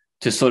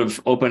to sort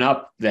of open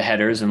up the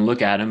headers and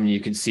look at them. And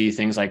you can see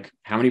things like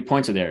how many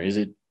points are there?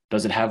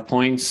 Does it have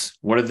points?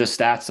 What are the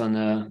stats on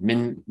the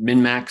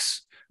min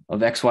max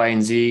of X, Y,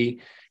 and Z?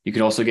 You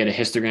could also get a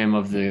histogram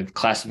of the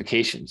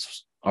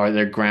classifications. Are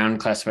there ground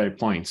classified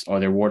points? Are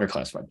there water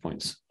classified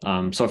points?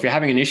 So if you're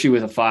having an issue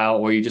with a file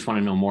or you just want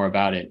to know more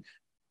about it,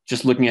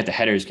 just looking at the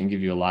headers can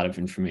give you a lot of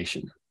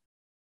information.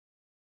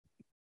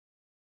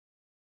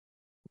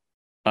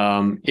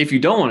 If you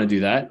don't want to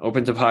do that,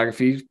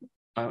 OpenTopography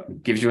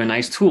gives you a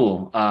nice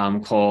tool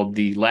called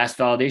the LAS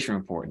validation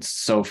reports.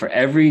 So for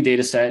every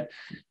data set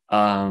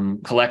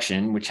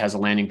collection, which has a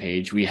landing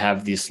page, we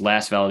have this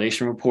LAS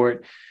validation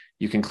report.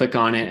 You can click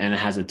on it and it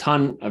has a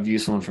ton of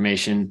useful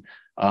information,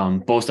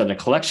 both at a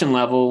collection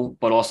level,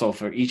 but also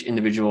for each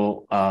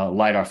individual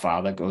LiDAR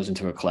file that goes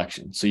into a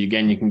collection. So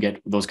again, you can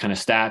get those kind of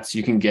stats.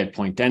 You can get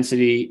point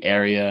density,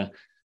 area,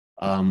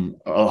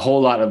 a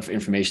whole lot of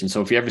information.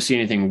 So if you ever see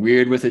anything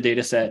weird with a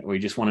data set or you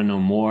just want to know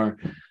more,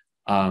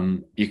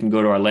 you can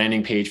go to our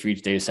landing page for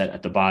each data set.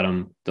 At the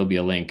bottom, there'll be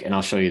a link, and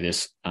I'll show you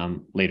this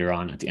later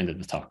on at the end of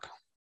the talk.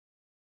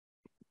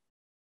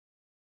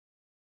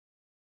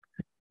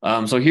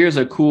 So here's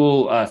a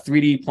cool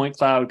 3D point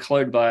cloud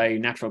colored by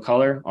natural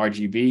color,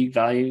 RGB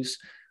values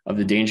of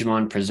the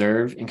Dangermond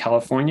Preserve in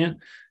California.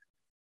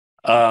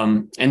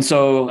 And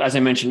so, as I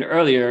mentioned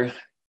earlier,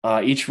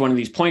 each one of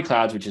these point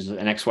clouds, which is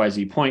an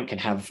XYZ point, can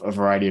have a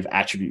variety of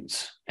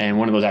attributes. And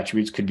one of those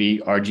attributes could be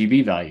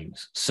RGB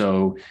values.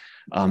 So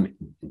a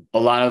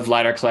lot of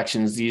LiDAR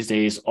collections these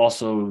days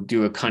also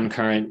do a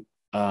concurrent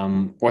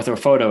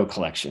orthophoto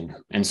collection.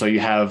 And so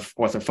you have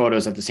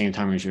orthophotos at the same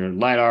time as your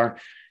LiDAR.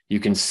 You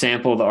can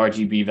sample the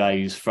RGB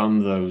values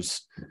from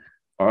those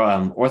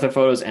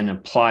orthophotos and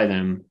apply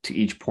them to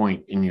each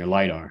point in your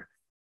LiDAR.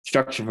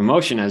 Structure for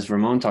motion, as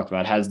Ramon talked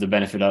about, has the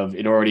benefit of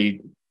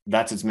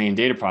that's its main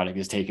data product,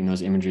 is taking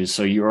those images.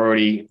 So you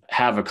already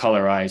have a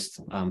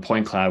colorized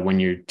point cloud when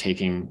you're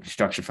taking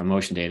structure from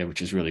motion data,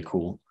 which is really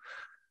cool.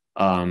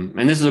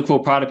 And this is a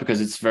cool product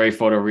because it's very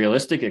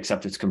photorealistic,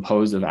 except it's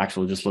composed of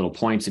actual just little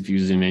points. If you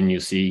zoom in,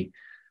 you'll see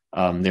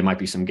there might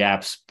be some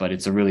gaps, but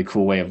it's a really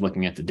cool way of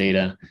looking at the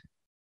data.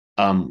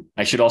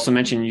 I should also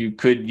mention you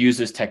could use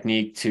this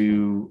technique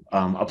to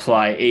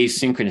apply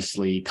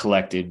asynchronously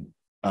collected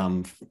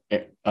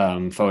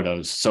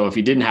photos. So if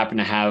you didn't happen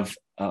to have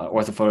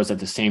orthophotos at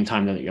the same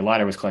time that your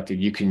LiDAR was collected,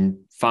 you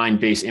can find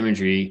base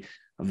imagery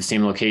of the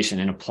same location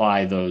and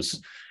apply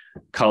those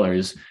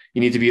colors.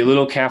 You need to be a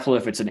little careful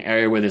if it's an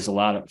area where there's a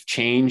lot of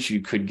change. You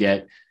could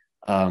get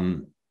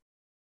RGB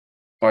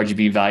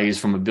values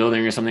from a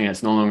building or something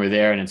that's no longer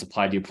there and it's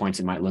applied to your points.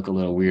 It might look a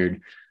little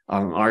weird.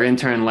 Our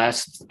intern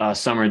last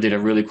summer did a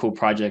really cool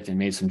project and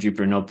made some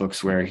Jupyter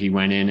notebooks where he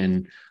went in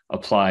and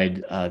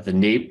applied the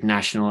NAPE,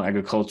 National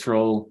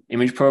Agricultural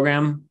Image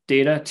Program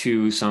data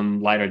to some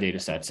LiDAR data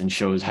sets and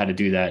shows how to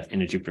do that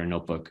in a Jupyter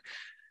notebook.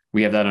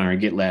 We have that on our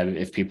GitLab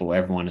if people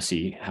ever want to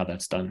see how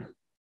that's done.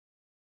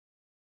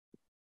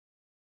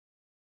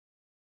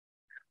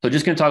 So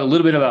just going to talk a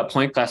little bit about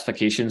point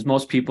classifications.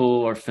 Most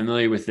people are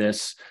familiar with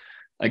this.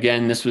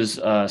 Again, this was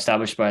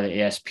established by the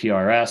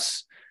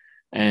ASPRS,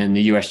 and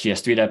the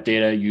USGS 3DAP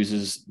data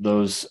uses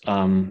those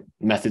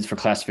methods for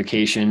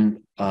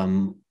classification.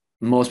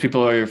 Most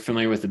people are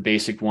familiar with the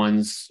basic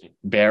ones.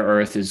 Bare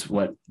earth is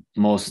what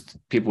most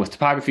people with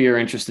topography are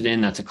interested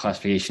in. That's a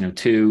classification of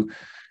 2,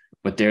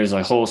 but there's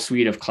a whole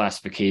suite of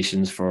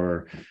classifications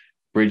for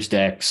bridge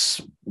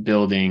decks,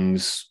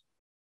 buildings,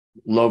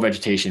 low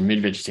vegetation,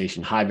 mid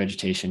vegetation, high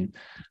vegetation.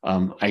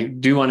 I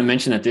do want to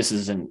mention that this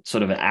is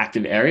sort of an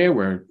active area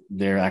where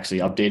they're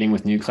actually updating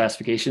with new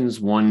classifications.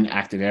 One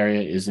active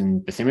area is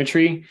in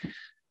bathymetry,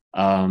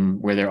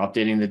 where they're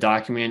updating the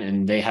document,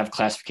 and they have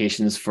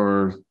classifications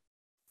for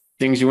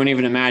things you wouldn't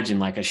even imagine,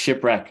 like a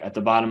shipwreck at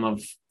the bottom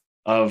of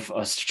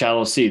a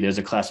shallow sea. There's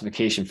a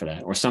classification for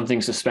that, or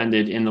something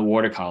suspended in the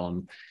water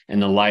column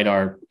and the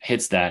LiDAR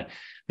hits that.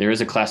 There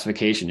is a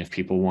classification if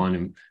people want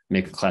to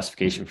make a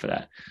classification for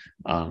that.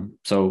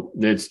 So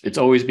it's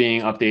always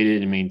being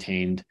updated and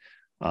maintained.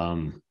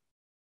 And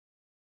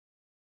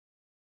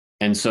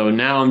so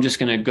now I'm just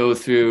going to go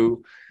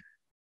through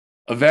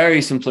a very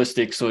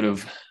simplistic sort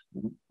of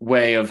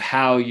way of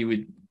how you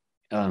would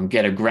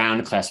get a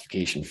ground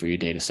classification for your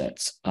data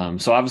sets.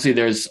 So obviously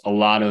there's a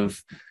lot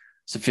of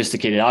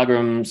sophisticated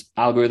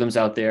algorithms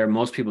out there.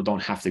 Most people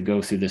don't have to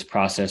go through this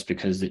process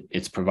because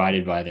it's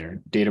provided by their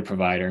data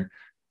provider.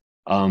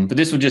 But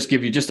this will just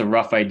give you just a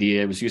rough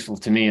idea. It was useful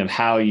to me of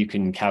how you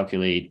can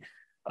calculate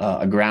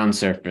a ground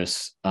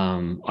surface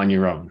on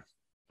your own.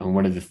 And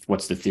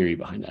what's the theory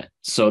behind that?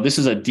 So this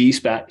is a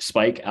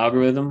D-spike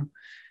algorithm,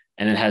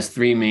 and it has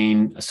three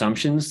main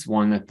assumptions.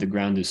 One, that the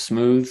ground is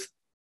smooth.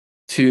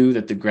 Two,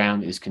 that the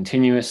ground is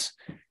continuous.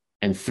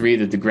 And three,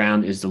 that the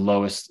ground is the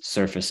lowest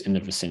surface in the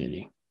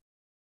vicinity.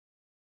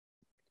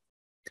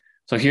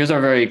 So here's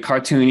our very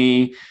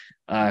cartoony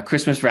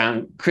Charlie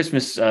Brown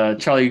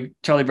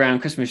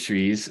Christmas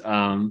trees.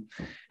 And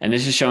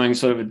this is showing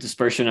sort of a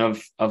dispersion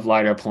of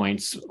LiDAR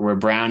points where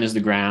brown is the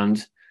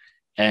ground.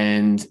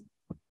 And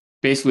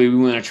basically we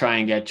want to try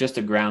and get just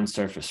a ground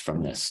surface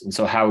from this. And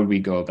so how would we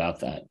go about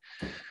that?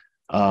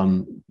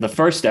 The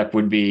first step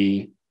would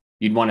be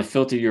you'd want to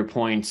filter your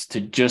points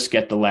to just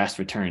get the last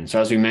return. So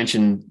as we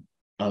mentioned,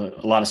 a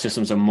lot of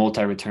systems are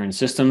multi-return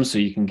systems. So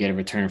you can get a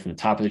return from the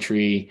top of the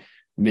tree,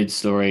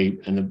 mid-story,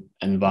 and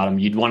the bottom.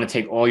 You'd want to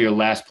take all your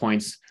last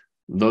points.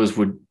 Those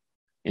would,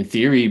 in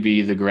theory,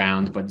 be the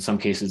ground, but in some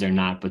cases they're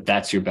not, but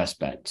that's your best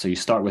bet. So you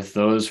start with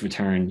those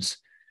returns,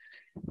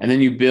 and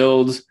then you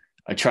build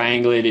a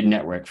triangulated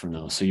network from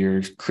those. So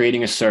you're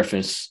creating a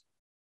surface,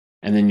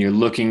 and then you're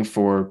looking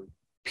for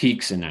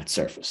peaks in that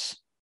surface.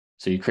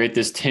 So you create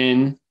this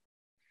tin,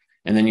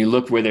 and then you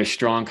look where there's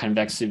strong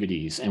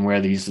convexivities and where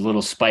these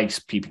little spikes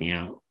peeping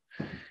out.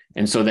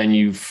 And so then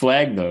you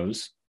flag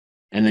those,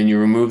 and then you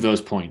remove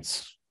those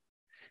points,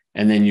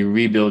 and then you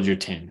rebuild your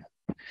tin.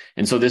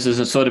 And so this is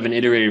a sort of an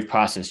iterative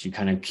process. You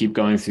kind of keep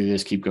going through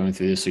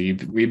this. So you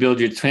rebuild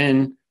your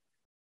tin,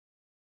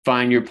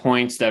 find your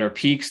points that are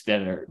peaks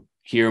that are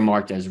here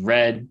marked as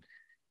red,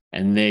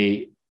 and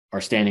they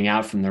are standing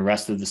out from the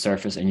rest of the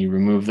surface, and you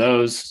remove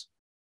those,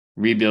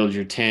 rebuild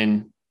your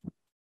tin,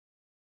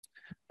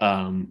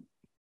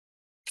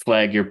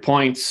 flag your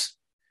points,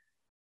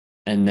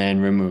 and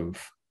then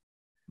remove.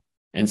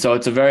 And so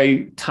it's a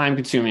very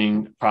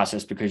time-consuming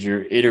process because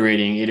you're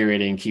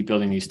iterating, keep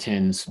building these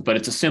tins. But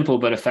it's a simple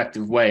but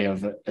effective way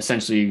of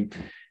essentially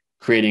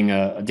creating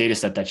a data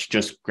set that's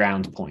just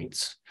ground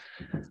points.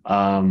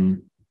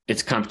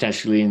 It's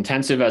computationally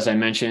intensive, as I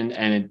mentioned,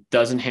 and it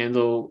doesn't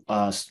handle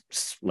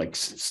like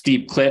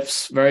steep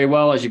cliffs very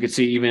well. As you could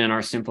see, even in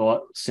our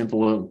simple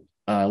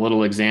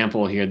little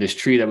example here, this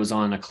tree that was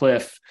on a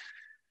cliff,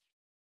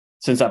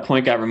 since that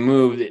point got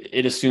removed,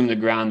 it assumed the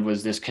ground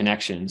was this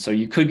connection. So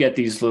you could get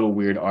these little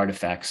weird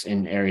artifacts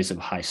in areas of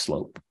high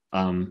slope.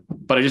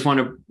 But I just want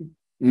to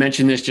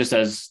mention this just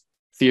as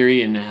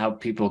theory, and how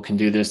people can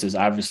do this. There's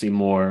obviously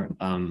more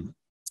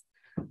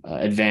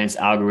advanced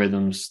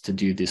algorithms to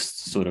do this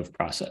sort of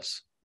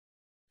process.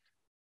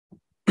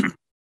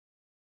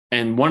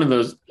 And one of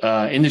those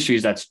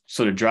industries that's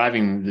sort of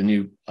driving the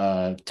new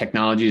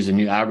technologies and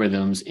new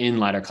algorithms in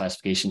LiDAR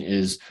classification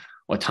is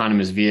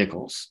autonomous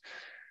vehicles.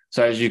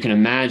 So as you can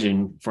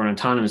imagine, for an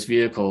autonomous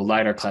vehicle,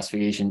 LiDAR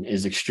classification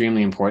is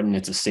extremely important.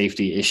 It's a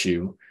safety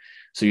issue.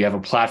 So you have a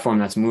platform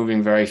that's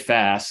moving very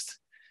fast,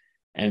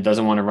 and it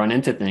doesn't want to run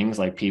into things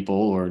like people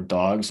or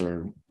dogs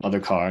or other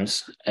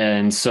cars.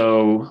 And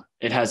so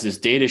it has this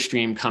data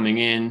stream coming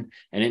in,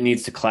 and it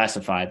needs to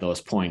classify those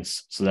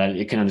points so that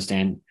it can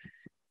understand,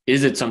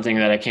 is it something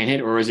that I can't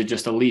hit, or is it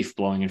just a leaf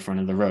blowing in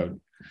front of the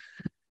road?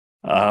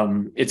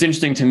 It's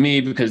interesting to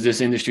me because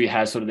this industry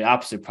has sort of the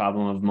opposite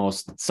problem of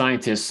most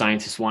scientists.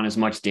 Scientists want as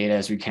much data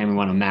as we can. We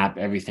want to map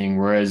everything,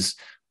 whereas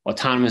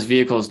autonomous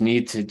vehicles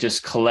need to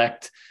just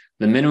collect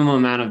the minimum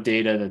amount of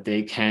data that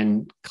they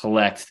can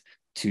collect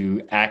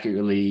to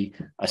accurately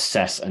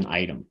assess an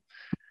item.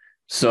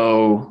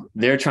 So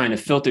they're trying to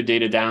filter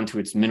data down to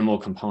its minimal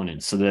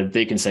components so that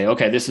they can say,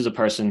 okay, this is a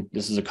person,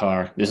 this is a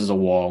car, this is a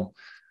wall.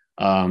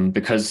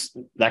 Because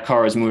that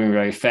car is moving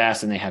very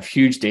fast and they have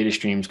huge data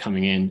streams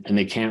coming in, and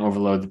they can't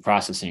overload the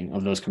processing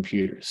of those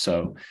computers.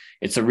 So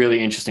it's a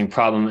really interesting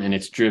problem, and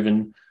it's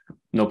driven,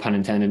 no pun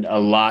intended, a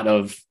lot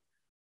of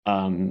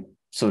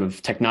sort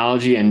of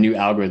technology and new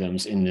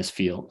algorithms in this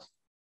field.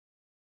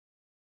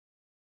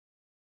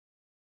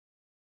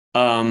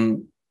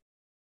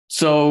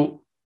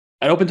 So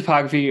at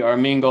OpenTopography, our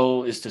main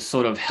goal is to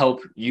sort of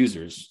help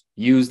users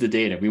use the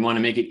data. We want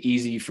to make it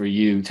easy for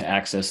you to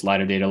access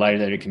LiDAR data. LiDAR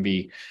data can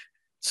be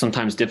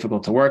sometimes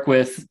difficult to work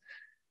with,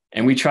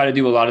 and we try to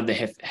do a lot of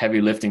the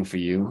heavy lifting for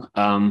you.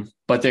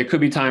 But there could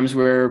be times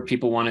where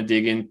people want to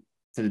dig into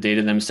the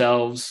data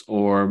themselves,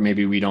 or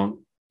maybe we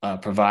don't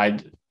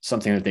provide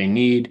something that they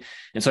need.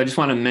 And so I just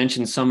want to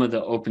mention some of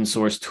the open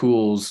source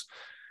tools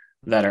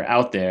that are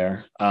out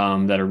there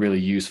that are really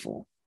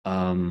useful.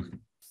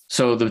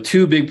 So the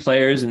two big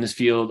players in this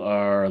field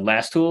are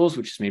LastTools,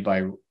 which is made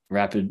by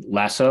Rapid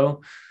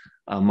Lasso.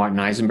 Martin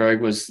Eisenberg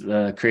was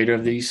the creator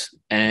of these,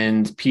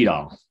 and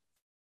PDAL.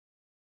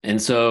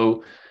 And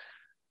so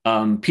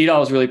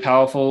PDAL is really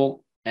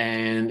powerful,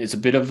 and it's a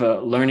bit of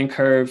a learning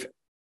curve.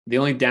 The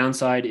only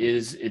downside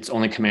is it's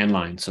only command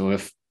line. So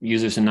if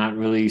users are not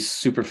really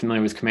super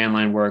familiar with command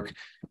line work,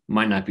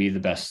 might not be the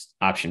best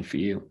option for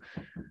you.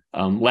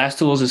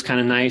 LastTools is kind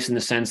of nice in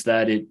the sense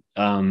that it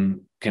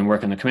can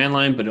work on the command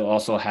line, but it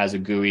also has a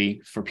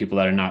GUI for people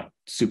that are not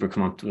super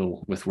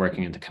comfortable with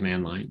working in the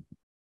command line.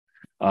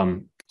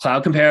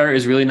 Cloud Compare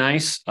is really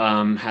nice,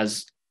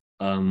 has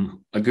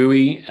a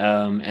GUI,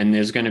 and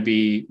there's going to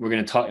be, we're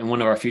going to talk in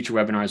one of our future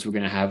webinars, we're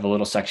going to have a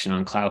little section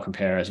on Cloud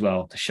Compare as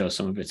well to show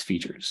some of its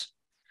features.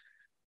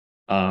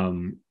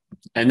 And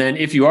then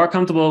if you are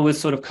comfortable with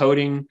sort of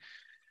coding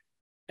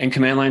and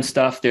command line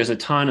stuff, there's a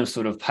ton of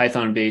sort of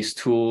Python-based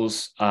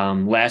tools.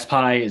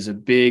 LastPy is a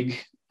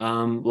big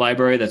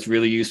library that's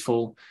really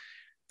useful.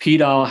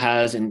 PDAL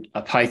has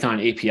a Python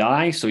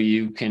API, so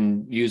you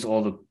can use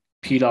all the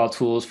PDAL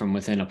tools from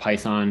within a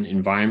Python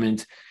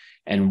environment.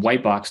 And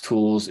Whitebox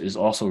Tools is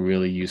also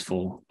really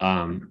useful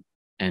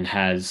and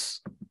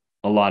has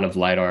a lot of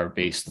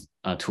LiDAR-based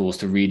tools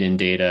to read in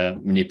data,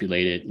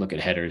 manipulate it, look at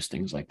headers,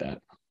 things like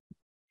that.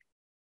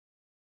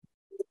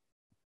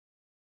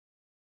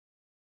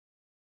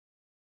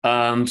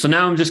 So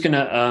now I'm just going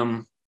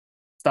to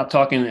stop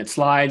talking at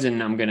slides,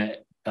 and I'm going to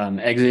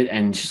exit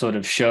and sort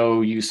of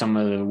show you some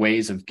of the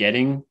ways of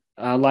getting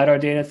LiDAR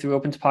data through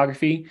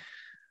OpenTopography.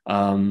 So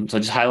I'll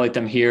just highlight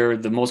them here.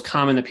 The most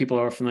common that people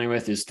are familiar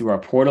with is through our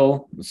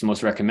portal. It's the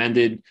most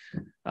recommended.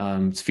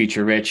 It's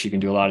feature rich. You can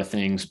do a lot of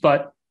things,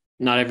 but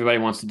not everybody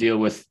wants to deal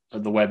with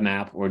the web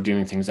map or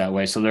doing things that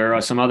way. So there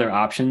are some other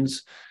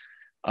options.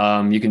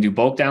 You can do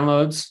bulk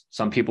downloads.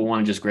 Some people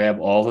want to just grab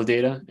all the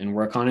data and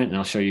work on it, and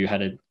I'll show you how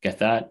to get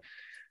that.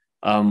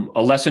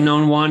 A lesser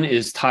known one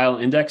is tile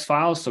index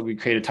files. So we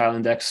create a tile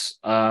index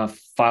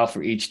file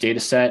for each data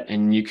set,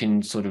 and you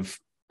can sort of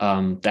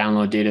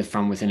download data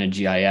from within a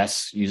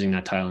GIS using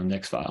that tile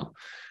index file.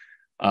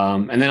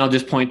 And then I'll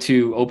just point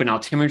to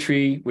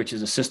OpenAltimetry, which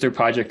is a sister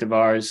project of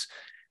ours,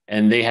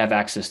 and they have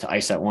access to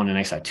ISAT1 and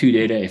ISAT2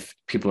 data if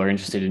people are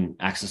interested in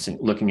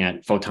looking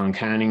at photon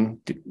counting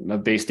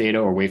based data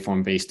or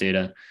waveform based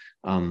data.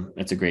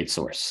 That's a great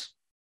source.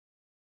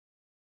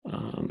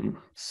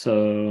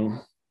 So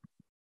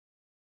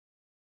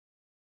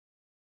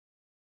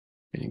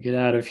I'm gonna get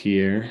out of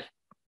here.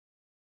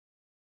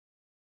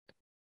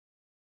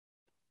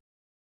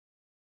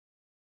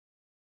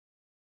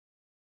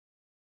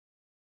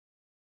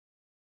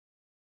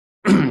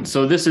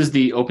 So this is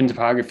the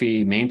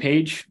OpenTopography main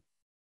page.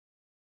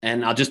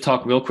 And I'll just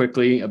talk real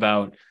quickly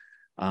about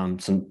how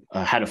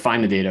to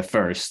find the data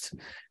first,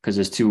 because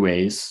there's two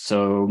ways.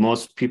 So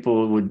most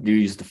people would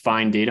use the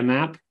find data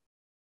map.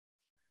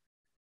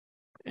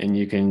 And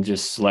you can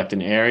just select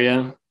an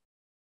area,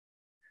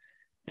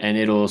 and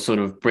it'll sort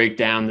of break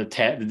down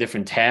the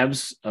different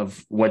tabs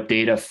of what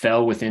data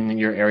fell within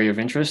your area of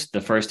interest.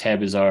 The first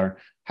tab is our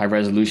high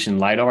resolution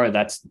LiDAR.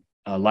 That's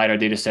LiDAR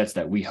data sets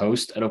that we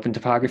host at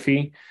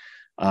OpenTopography.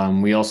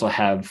 We also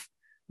have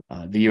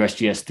the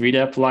USGS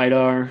 3-depth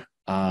LiDAR,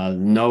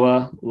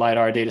 NOAA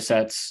LiDAR data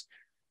sets.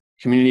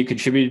 Community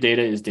contributed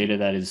data is data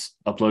that is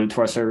uploaded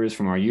to our servers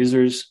from our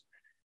users.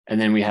 And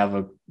then we have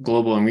a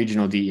global and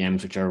regional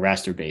DEMs, which are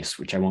raster-based,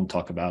 which I won't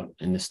talk about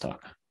in this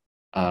talk.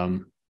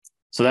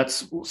 So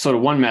that's sort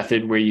of one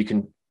method where you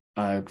can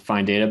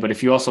find data. But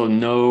if you also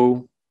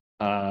know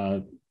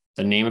the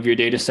name of your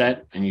data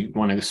set and you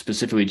want to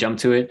specifically jump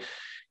to it,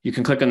 you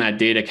can click on that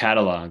data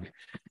catalog.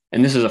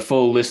 And this is a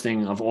full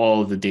listing of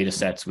all of the data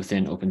sets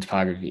within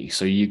OpenTopography.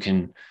 So you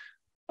can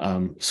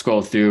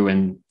scroll through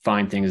and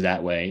find things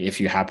that way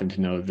if you happen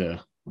to know the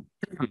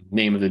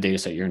name of the data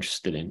set you're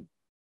interested in.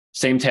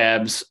 Same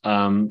tabs. So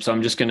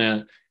I'm just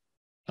going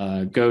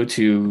to go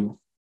to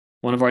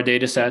one of our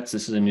data sets.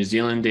 This is a New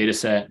Zealand data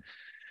set.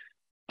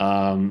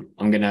 I'm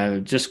going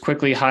to just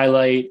quickly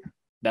highlight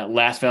that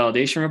last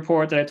validation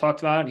report that I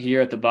talked about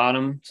here at the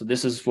bottom. So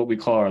this is what we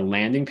call our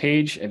landing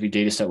page. Every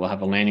data set will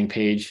have a landing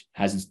page,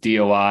 has its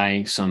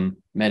DOI, some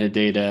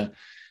metadata,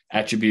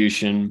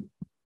 attribution,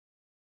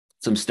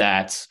 some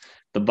stats.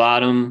 The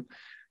bottom,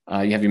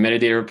 you have your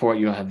metadata report.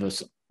 You'll have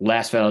this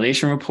last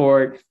validation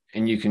report,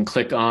 and you can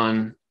click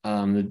on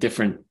the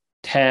different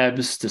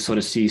tabs to sort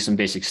of see some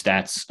basic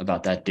stats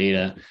about that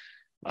data.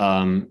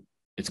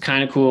 It's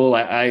kind of cool.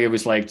 I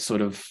always liked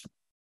sort of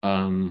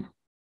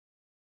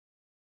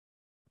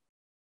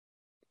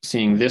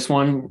seeing this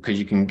one because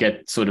you can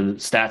get sort of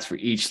stats for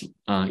each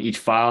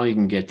file. You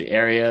can get the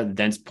area,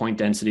 the point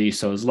density.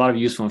 So there's a lot of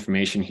useful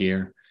information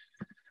here.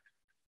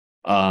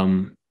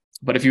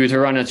 But if you were to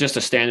run just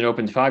a standard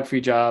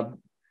OpenTopography job,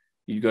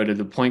 you'd go to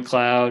the point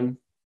cloud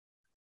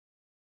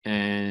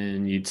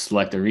and you'd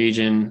select a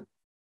region.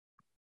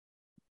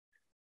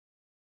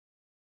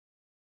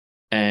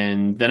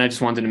 And then I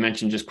just wanted to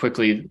mention just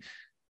quickly,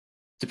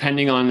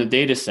 depending on the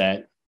data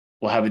set,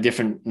 we'll have a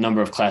different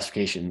number of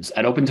classifications.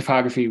 At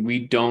OpenTopography, we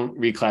don't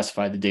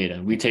reclassify the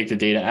data. We take the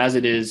data as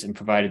it is and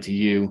provide it to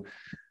you.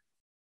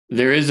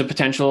 There is a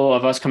potential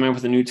of us coming up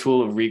with a new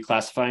tool of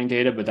reclassifying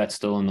data, but that's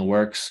still in the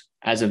works.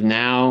 As of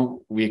now,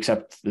 we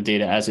accept the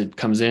data as it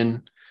comes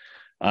in.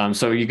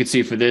 So you can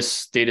see for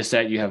this data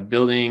set, you have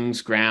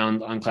buildings,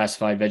 ground,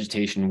 unclassified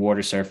vegetation,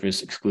 water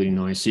surface, excluding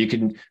noise. So you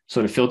can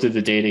sort of filter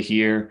the data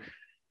here.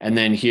 And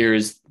then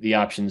here's the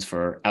options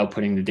for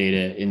outputting the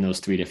data in those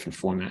 3 different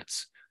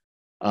formats.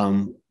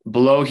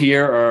 Below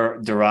here are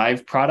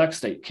derived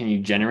products that can you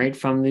generate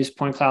from these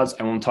point clouds.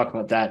 I won't talk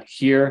about that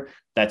here.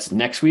 That's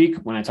next week.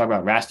 When I talk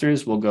about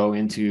rasters, we'll go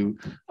into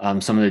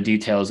some of the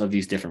details of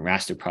these different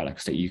raster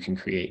products that you can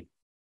create.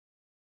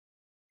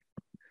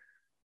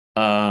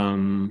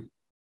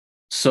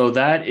 So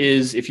that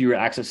is if you were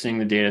accessing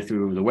the data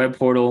through the web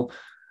portal.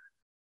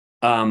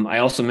 I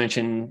also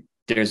mentioned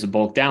there's a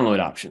bulk download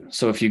option.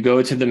 So if you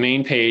go to the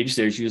main page,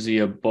 there's usually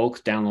a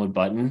bulk download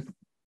button.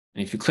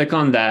 And if you click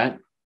on that,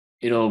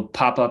 it'll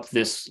pop up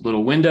this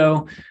little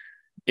window.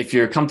 If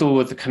you're comfortable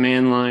with the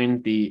command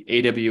line, the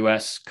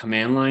AWS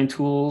command line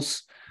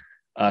tools,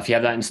 if you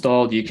have that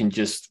installed, you can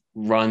just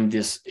run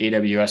this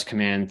AWS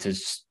command to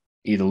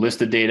either list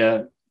the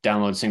data,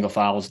 download single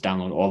files,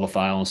 download all the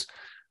files.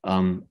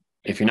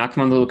 If you're not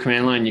comfortable with the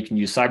command line, you can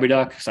use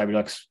CyberDuck.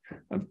 CyberDuck's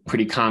a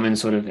pretty common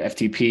sort of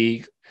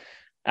FTP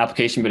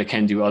application, but it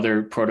can do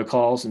other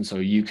protocols. And so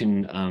you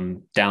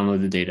can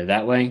download the data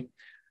that way.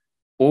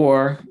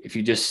 Or if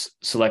you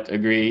just select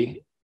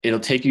agree, it'll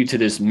take you to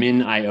this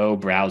min.io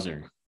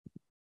browser.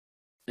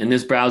 In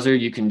this browser,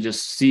 you can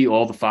just see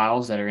all the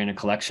files that are in a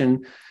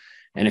collection.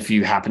 And if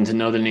you happen to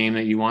know the name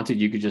that you wanted,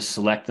 you could just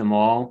select them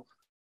all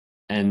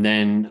and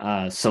then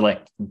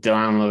select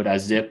download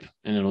as zip,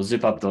 and it'll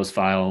zip up those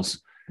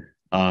files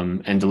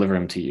and deliver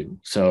them to you.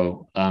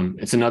 So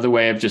it's another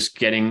way of just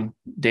getting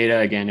data.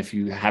 Again, if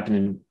you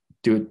happen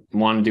to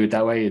want to do it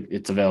that way,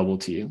 it's available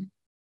to you.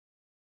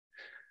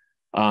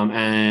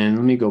 And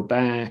let me go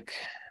back.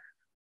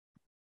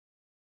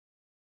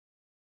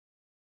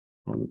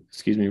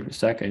 Excuse me for a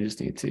sec. I just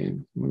need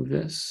to move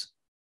this.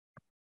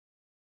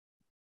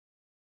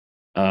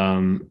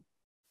 And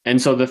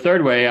so the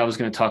third way I was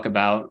going to talk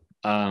about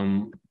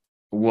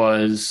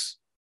was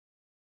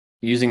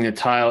using the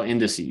tile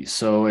indices.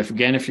 So if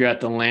you're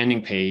at the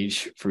landing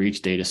page for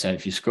each data set,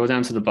 if you scroll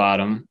down to the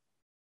bottom,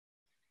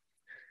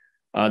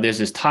 there's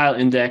this tile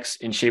index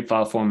in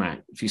shapefile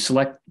format. If you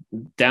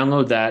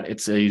download that,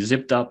 it's a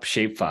zipped up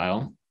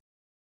shapefile.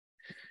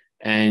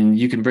 And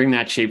you can bring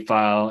that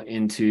shapefile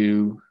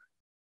into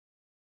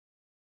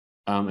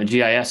a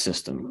GIS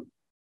system.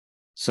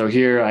 So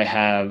here I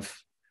have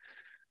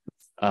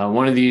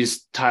one of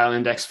these tile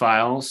index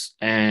files,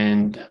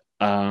 and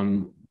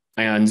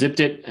I unzipped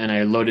it and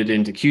I loaded it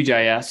into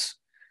QGIS.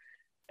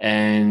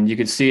 And you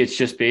can see it's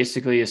just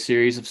basically a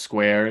series of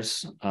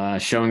squares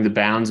showing the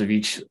bounds of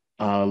each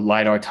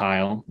LiDAR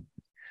tile.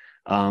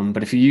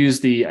 But if you use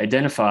the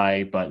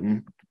identify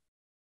button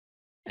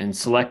and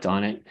select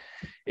on it,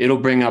 it'll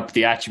bring up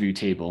the attribute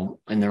table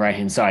in the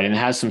right-hand side. And it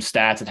has some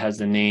stats. It has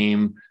the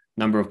name,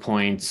 number of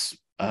points,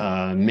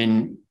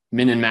 min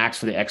and max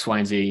for the X, Y,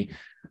 and Z.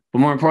 But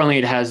more importantly,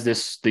 it has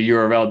the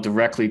URL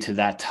directly to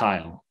that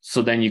tile.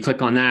 So then you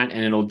click on that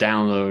and it'll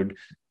download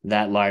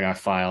that LiDAR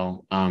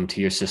file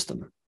to your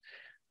system.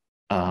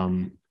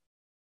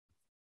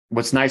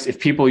 What's nice, if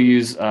people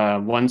use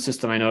one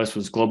system I noticed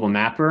was Global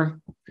Mapper.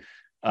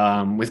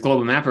 With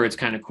Global Mapper, it's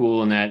kind of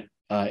cool in that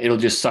it'll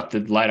just suck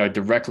the LiDAR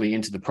directly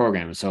into the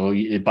program. So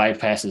it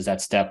bypasses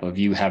that step of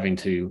you having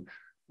to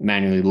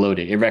manually load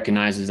it. It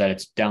recognizes that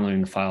it's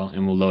downloading the file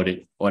and will load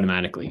it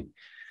automatically.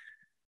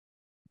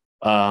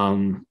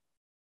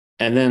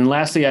 And then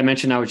lastly, I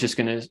mentioned I was just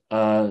going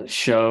to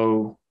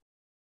show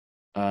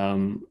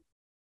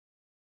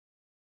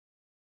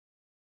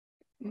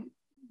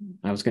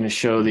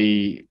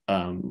the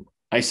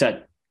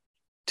ISAT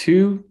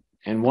 2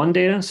 and 1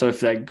 data. So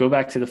if I go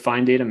back to the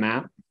find data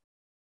map,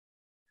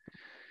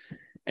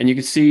 and you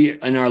can see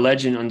in our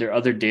legend under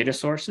other data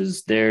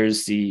sources,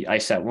 there's the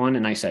ISAT 1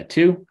 and ISAT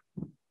 2.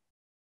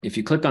 If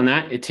you click on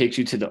that, it takes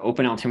you to the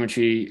Open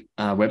Altimetry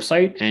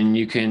website, and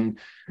you can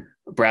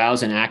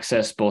browse and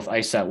access both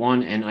ISAT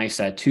 1 and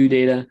ISAT 2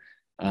 data,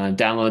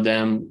 download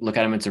them, look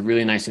at them. It's a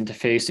really nice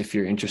interface. If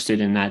you're interested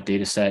in that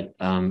data set,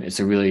 it's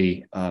a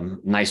really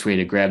nice way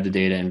to grab the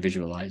data and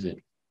visualize it.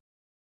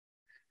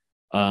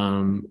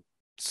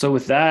 So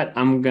with that,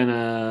 I'm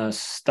gonna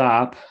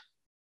stop.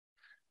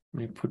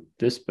 Let me put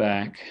this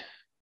back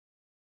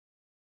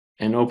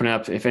and open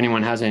up if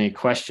anyone has any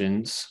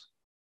questions.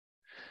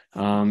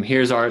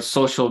 Here's our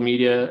social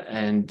media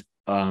and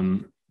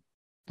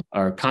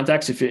our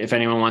contacts. If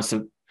anyone wants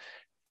to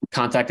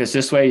contact us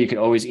this way, you can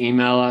always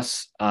email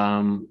us.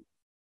 One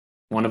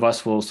of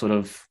us will sort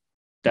of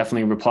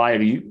definitely reply.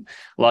 A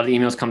lot of the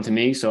emails come to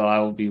me, so I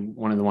will be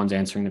one of the ones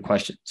answering the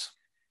questions.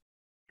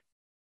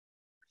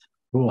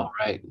 Cool. All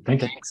right.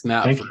 Thanks,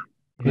 Matt, for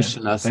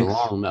pushing us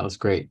along. That was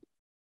great.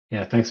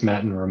 Yeah, thanks,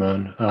 Matt and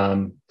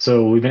Ramon.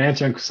 So we've been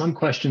answering some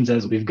questions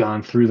as we've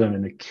gone through them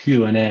in the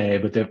Q&A,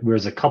 but there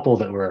was a couple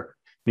that were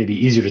maybe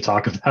easier to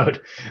talk about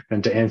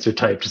than to answer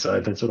typed, so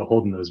I've been sort of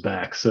holding those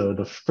back. So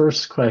the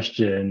first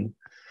question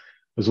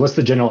was, what's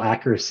the general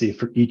accuracy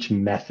for each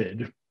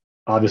method?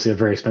 Obviously, a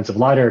very expensive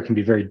LiDAR can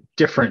be very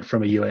different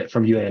from from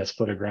UAS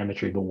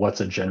photogrammetry, but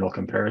what's a general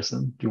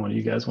comparison? Do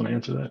you guys want to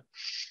answer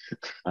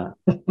that?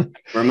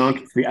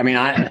 Ramon, I mean,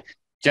 I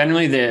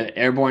generally the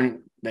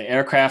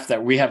aircraft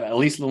that we have, at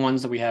least the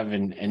ones that we have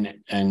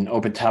in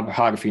open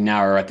topography now,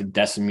 are at the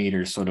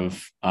decimeter sort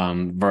of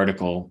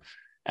vertical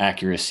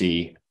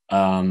accuracy.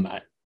 Ramon,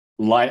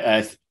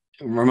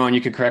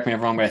 you could correct me if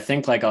I'm wrong, but I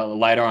think like a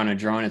LiDAR on a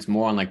drone, it's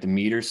more on like the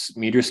meter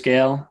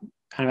scale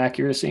kind of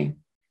accuracy.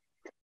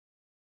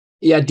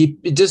 Yeah,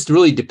 it just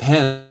really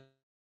depends.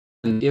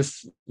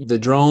 If the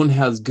drone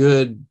has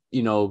good,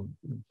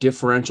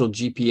 differential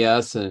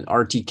GPS and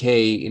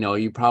RTK,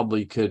 you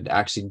probably could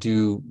actually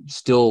do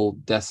still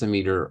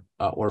decimeter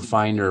or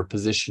finer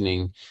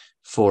positioning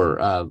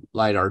for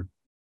LiDAR,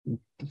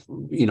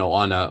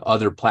 on a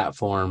other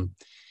platform.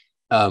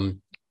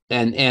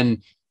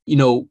 And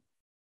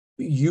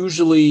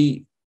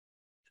usually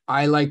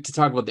I like to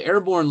talk about the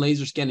airborne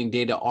laser scanning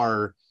data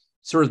are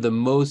sort of the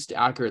most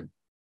accurate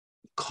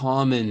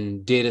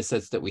common data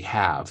sets that we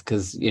have,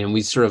 because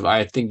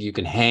I think you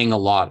can hang a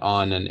lot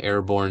on an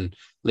airborne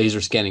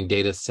laser scanning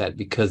data set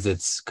because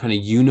it's kind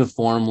of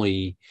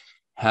uniformly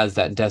has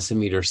that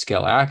decimeter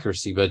scale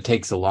accuracy, but it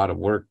takes a lot of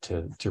work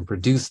to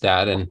produce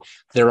that. And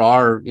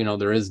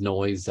there is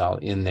noise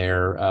out in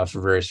there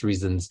for various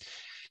reasons.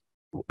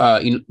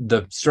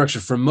 The structure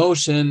for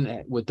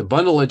motion with the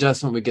bundle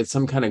adjustment, we get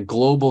some kind of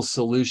global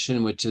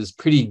solution, which is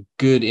pretty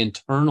good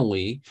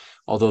internally,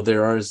 although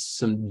there are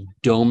some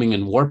doming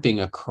and warping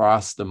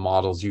across the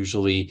models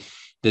usually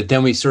that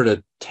then we sort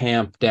of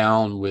tamp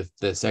down with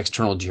this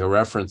external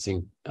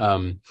georeferencing.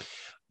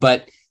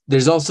 But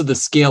there's also the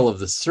scale of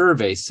the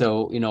survey.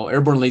 So,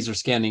 airborne laser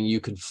scanning,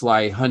 you could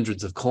fly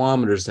hundreds of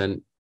kilometers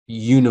and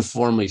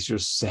uniformly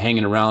just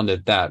hanging around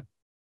at that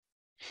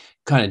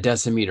kind of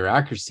decimeter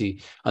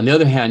accuracy. On the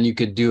other hand, you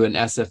could do an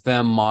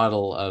SFM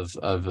model of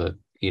a,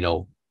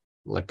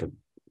 like a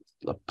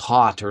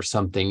pot or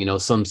something,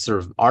 some sort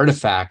of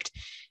artifact,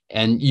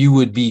 and you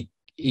would be,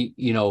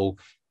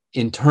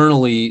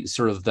 internally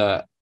sort of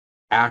the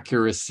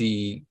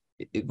accuracy,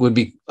 it would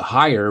be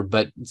higher,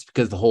 but it's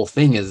because the whole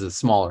thing is a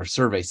smaller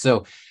survey.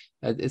 So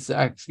it's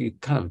actually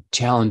kind of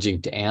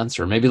challenging to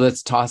answer. Maybe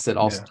let's toss it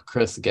also to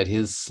Chris to get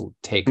his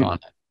take on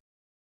it.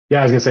 Yeah,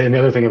 I was gonna say, and the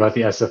other thing about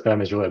the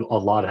SFM is really a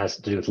lot has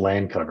to do with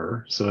land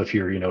cover. So if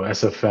you're,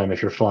 SFM,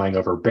 if you're flying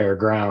over bare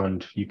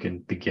ground, you can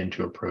begin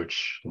to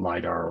approach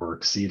LiDAR or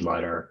exceed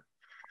LiDAR,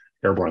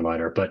 airborne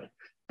LiDAR. But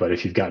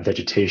if you've got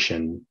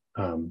vegetation,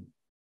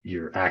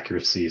 your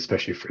accuracy,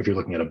 especially if you're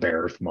looking at a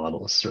bare earth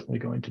model, is certainly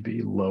going to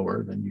be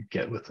lower than you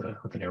get with an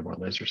airborne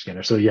laser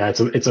scanner. So yeah,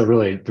 it's a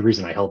really, the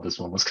reason I held this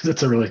one was because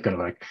it's a really kind of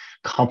like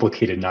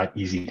complicated, not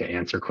easy to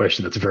answer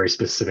question that's very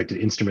specific to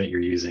the instrument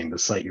you're using, the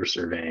site you're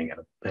surveying,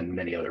 and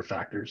many other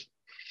factors.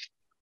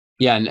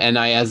 Yeah, and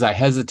as I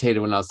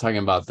hesitated when I was talking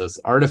about this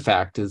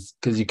artifact, is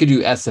because you could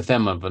do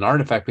SFM of an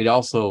artifact, but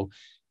also,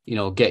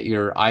 get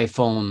your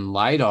iPhone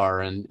LiDAR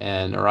and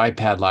or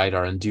iPad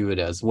LiDAR and do it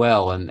as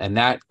well, and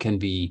that can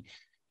be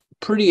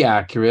pretty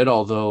accurate,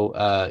 although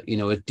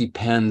it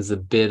depends a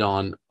bit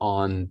on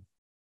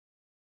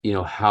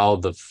how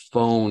the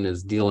phone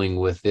is dealing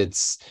with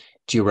its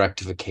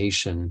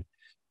georectification.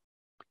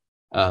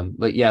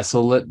 But yeah,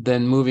 so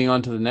then moving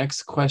on to the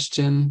next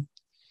question.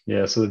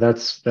 Yeah, so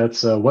that's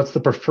what's the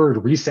preferred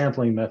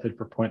resampling method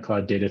for point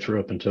cloud data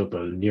through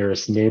OpenTopo,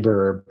 nearest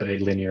neighbor,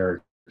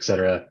 linear,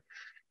 etc.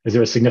 Is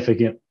there a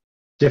significant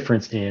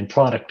difference in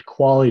product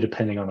quality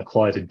depending on the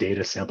quality of the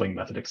data sampling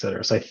method,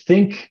 etc.? So I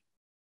think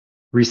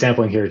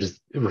resampling here just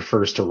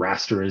refers to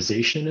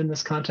rasterization in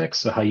this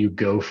context. So how you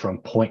go from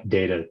point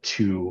data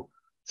to,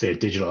 say, a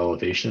digital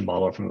elevation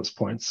model from those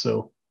points.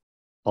 So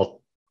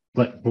I'll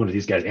let one of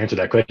these guys answer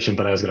that question,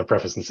 but I was going to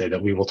preface and say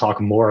that we will talk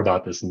more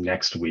about this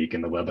next week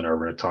in the webinar.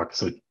 We're going to talk.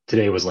 So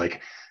today was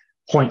like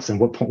points and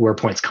where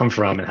points come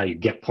from and how you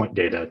get point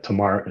data.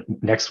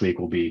 Next week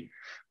will be,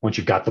 once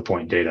you've got the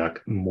point data,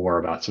 more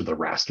about sort of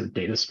the raster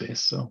data space.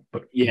 So,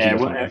 but yeah,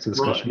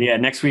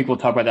 next week we'll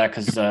talk about that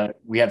because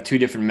we have two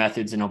different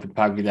methods in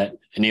OpenTopography that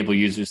enable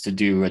users to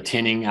do a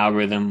tinning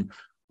algorithm,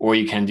 or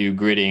you can do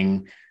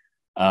gridding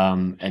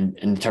and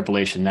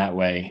interpolation that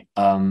way.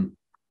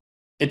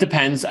 It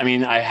depends. I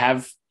mean, I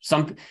have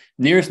some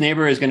nearest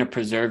neighbor is going to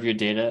preserve your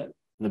data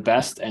the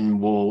best and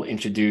will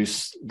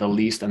introduce the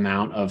least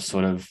amount of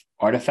sort of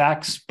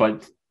artifacts.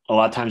 But a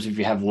lot of times if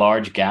you have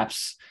large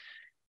gaps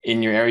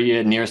in your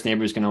area, nearest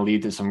neighbor is going to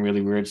lead to some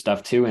really weird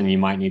stuff too. And you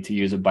might need to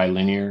use a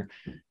bilinear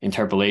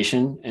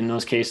interpolation in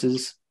those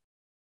cases.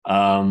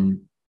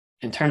 In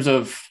terms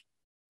of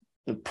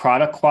the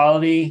product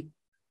quality,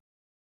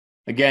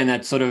 again,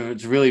 that's sort of,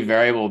 it's really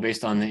variable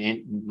based on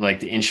the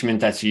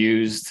instrument that's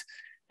used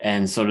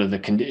and sort of the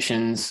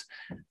conditions.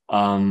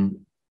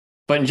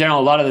 But in general,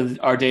 a lot of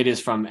our data is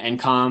from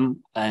NCOM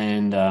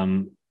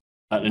and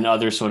and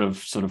other sort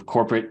of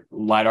corporate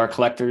LiDAR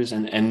collectors,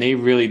 and they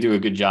really do a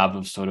good job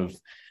of sort of,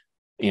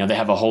 they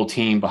have a whole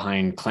team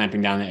behind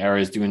clamping down the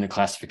errors, doing the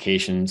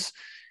classifications.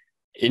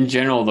 In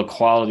general, the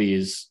quality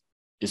is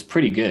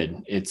pretty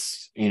good.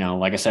 It's,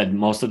 like I said,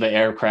 most of the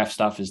aircraft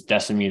stuff is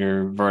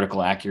decimeter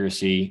vertical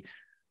accuracy.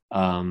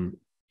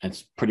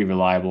 It's pretty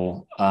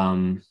reliable.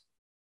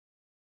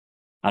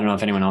 I don't know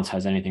if anyone else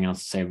has anything else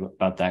to say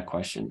about that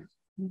question.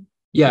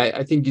 Yeah,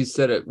 I think you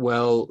said it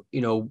well.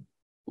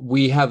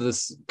 We have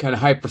this kind of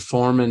high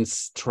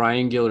performance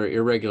triangular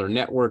irregular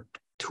network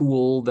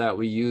tool that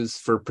we use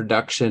for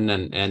production.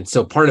 And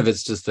so part of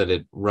it's just that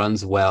it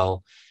runs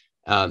well.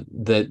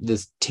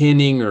 This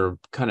tinning or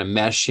kind of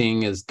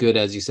meshing is good,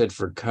 as you said,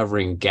 for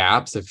covering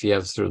gaps if you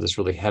have sort of this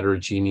really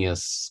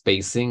heterogeneous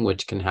spacing,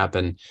 which can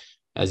happen,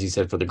 as you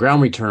said, for the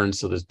ground return.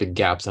 So there's big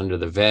gaps under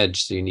the veg,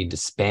 so you need to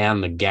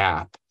span the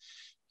gap.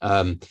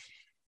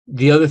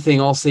 The other thing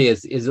I'll say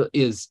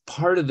is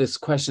part of this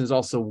question is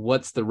also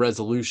what's the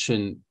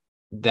resolution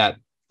that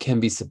can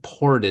be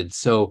supported.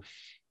 So,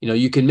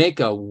 you can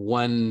make a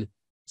 1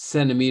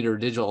 centimeter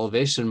digital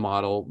elevation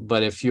model,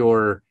 but if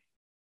your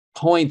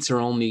points are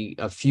only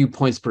a few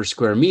points per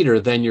square meter,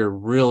 then you're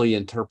really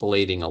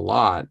interpolating a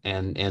lot,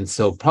 and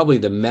so probably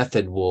the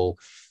method will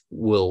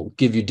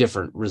give you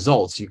different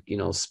results.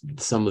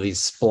 Some of these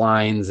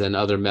splines and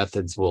other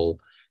methods will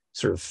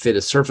sort of fit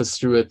a surface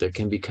through it that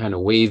can be kind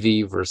of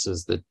wavy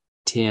versus the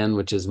tin,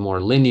 which is more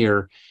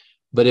linear.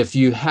 But if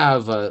you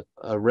have a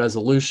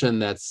resolution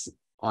that's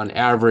on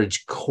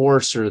average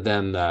coarser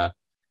than the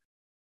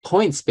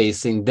point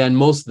spacing, then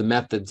most of the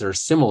methods are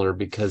similar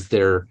because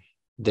they're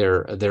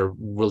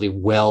really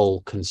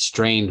well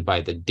constrained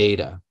by the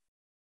data.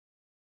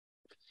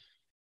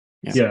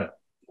 Yeah.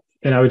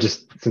 And I would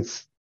just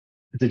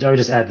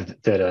add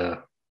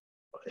that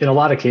in a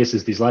lot of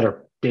cases, these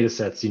LiDAR data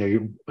sets,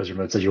 as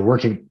Ramon said, you're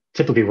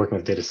typically working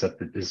with a data set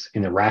that is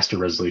in the raster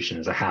resolution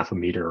is a 0.5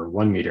 meter or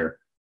 1 meter,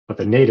 but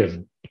the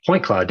native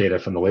point cloud data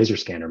from the laser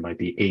scanner might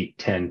be 8,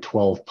 10,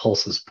 12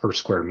 pulses per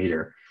square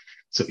meter.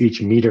 So each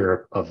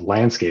meter of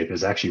landscape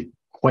is actually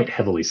quite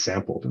heavily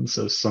sampled. And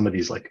so some of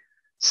these like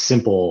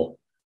simple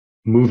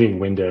moving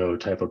window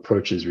type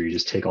approaches where you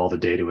just take all the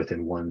data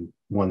within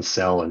one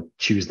cell and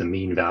choose the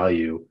mean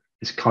value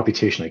is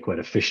computationally quite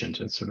efficient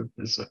and sort of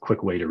is a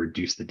quick way to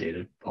reduce the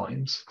data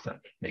volumes, if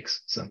that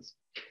makes sense.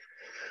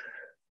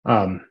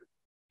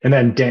 And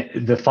then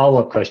the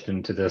follow-up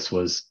question to this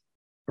was,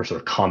 or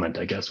sort of comment,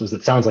 I guess, was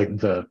it sounds like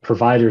the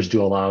providers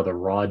do allow the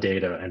raw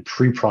data and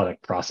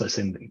pre-product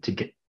processing to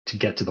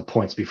get to the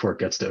points before it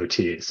gets to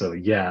OT. So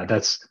yeah,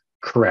 that's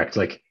correct.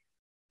 Like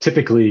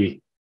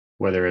typically,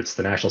 whether it's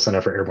the National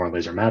Center for Airborne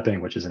Laser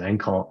Mapping, which is an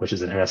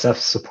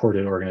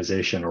NSF-supported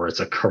organization, or it's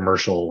a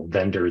commercial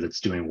vendor that's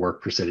doing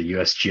work for, say, the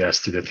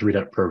USGS through the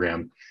 3DET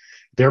program,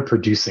 they're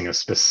producing a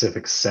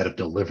specific set of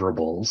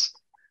deliverables,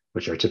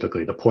 which are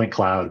typically the point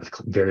cloud with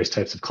various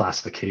types of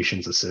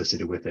classifications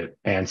associated with it,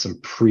 and some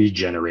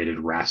pre-generated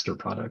raster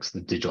products,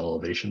 the digital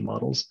elevation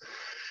models.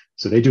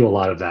 So they do a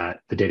lot of that.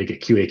 The data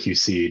get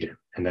QA/QC'd,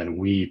 and then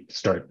we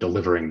start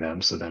delivering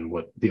them. So then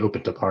what the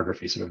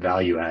OpenTopography sort of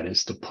value add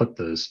is to put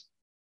those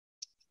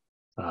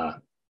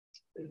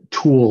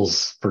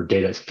tools for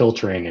data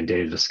filtering and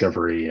data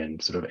discovery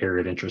and sort of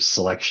area of interest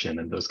selection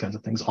and those kinds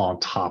of things on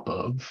top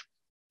of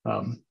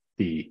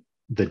the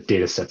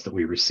data sets that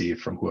we receive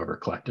from whoever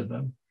collected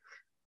them.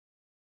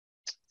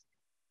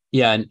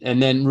 Yeah,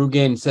 and then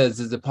Rugen says,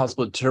 is it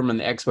possible to determine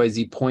the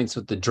XYZ points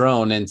with the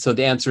drone? And so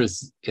the answer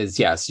is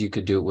yes, you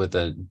could do it with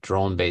a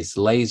drone-based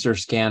laser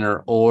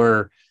scanner,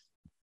 or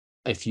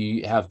if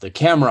you have the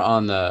camera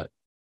on the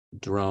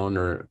drone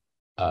or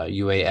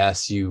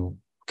UAS, you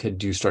could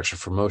do structure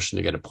for motion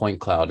to get a point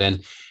cloud.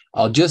 And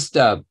I'll just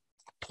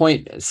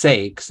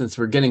say, since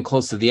we're getting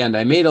close to the end,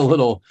 I made a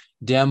little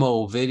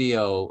demo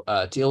video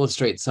to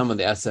illustrate some of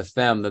the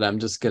SFM that I'm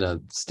just going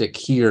to stick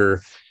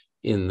here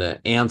in the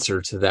answer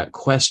to that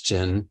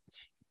question,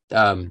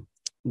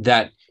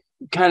 that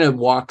kind of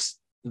walks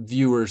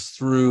viewers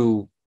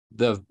through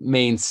the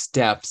main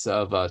steps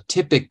of a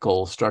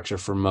typical structure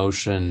for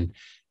motion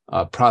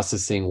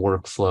processing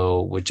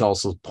workflow, which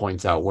also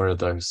points out where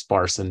the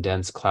sparse and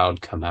dense cloud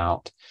come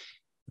out.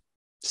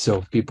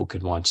 So people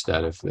could watch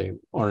that if they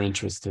are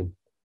interested.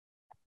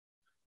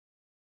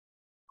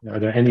 Are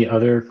there any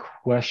other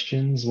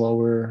questions while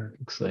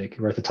looks like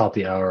we're at the top of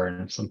the hour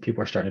and some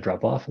people are starting to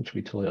drop off, which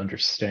we totally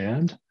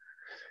understand.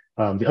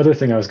 The other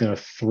thing I was going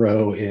to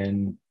throw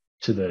in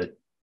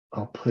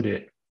I'll put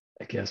it,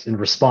 I guess, in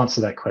response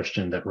to that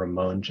question that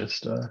Ramon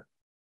just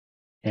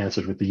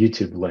answered with the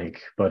YouTube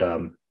link, but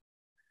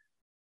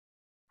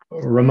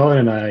Ramon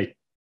and I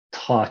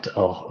taught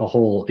a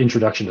whole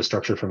introduction to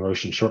structure for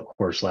motion short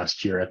course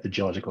last year at the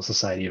Geological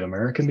Society of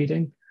America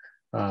meeting.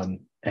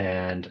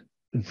 And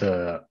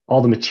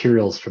all the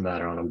materials from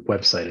that are on a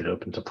website at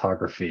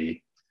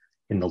OpenTopography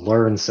in the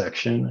Learn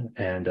section,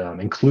 and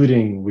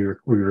including we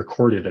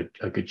recorded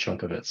a good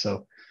chunk of it.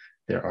 So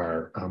there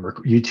are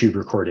YouTube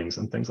recordings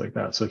and things like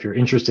that. So if you're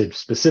interested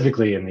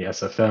specifically in the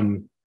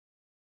SFM,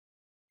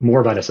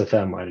 more about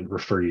SFM, I'd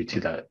refer you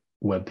to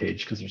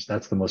webpage because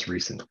that's the most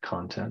recent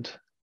content.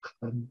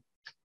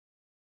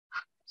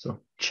 So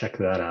check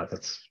that out.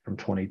 That's from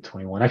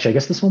 2021. Actually, I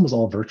guess this one was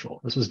all virtual.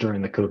 This was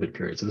during the COVID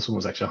period. So this one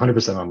was actually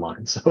 100%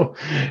 online. So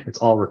it's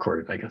all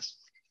recorded, I guess.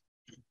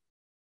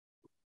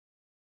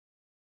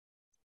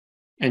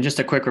 And just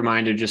a quick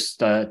reminder, just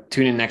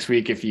tune in next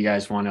week if you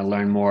guys want to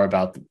learn more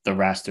about the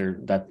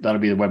raster. That'll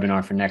be the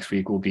webinar for next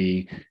week. We'll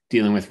be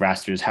dealing with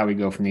rasters, how we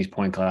go from these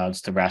point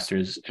clouds to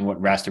rasters, and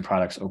what raster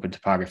products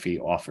OpenTopography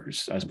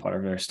offers as part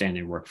of their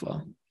standard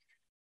workflow.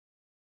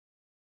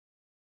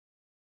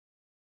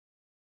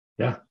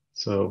 Yeah,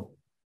 so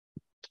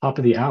top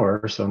of the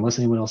hour. So unless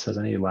anyone else has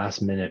any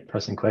last minute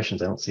pressing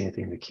questions, I don't see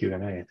anything in the Q&A.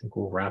 I think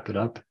we'll wrap it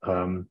up.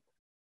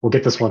 We'll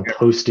get this one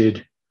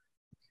posted.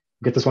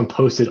 Get this one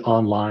posted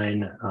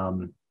online,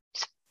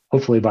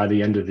 hopefully by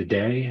the end of the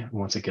day,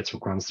 once it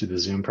runs through the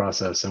Zoom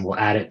process, and we'll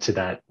add it to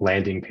that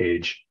landing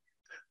page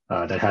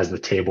that has the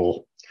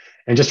table.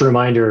 And just a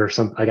reminder,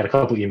 I got a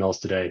couple emails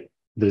today.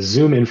 The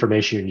Zoom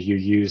information you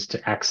use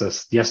to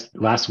access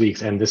last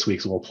week's and this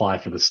week's will apply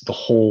for the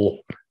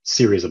whole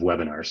series of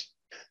webinars.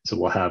 So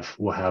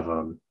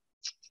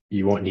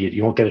you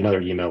won't get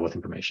another email with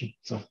information.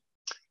 So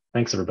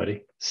thanks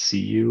everybody. See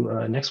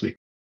you next week.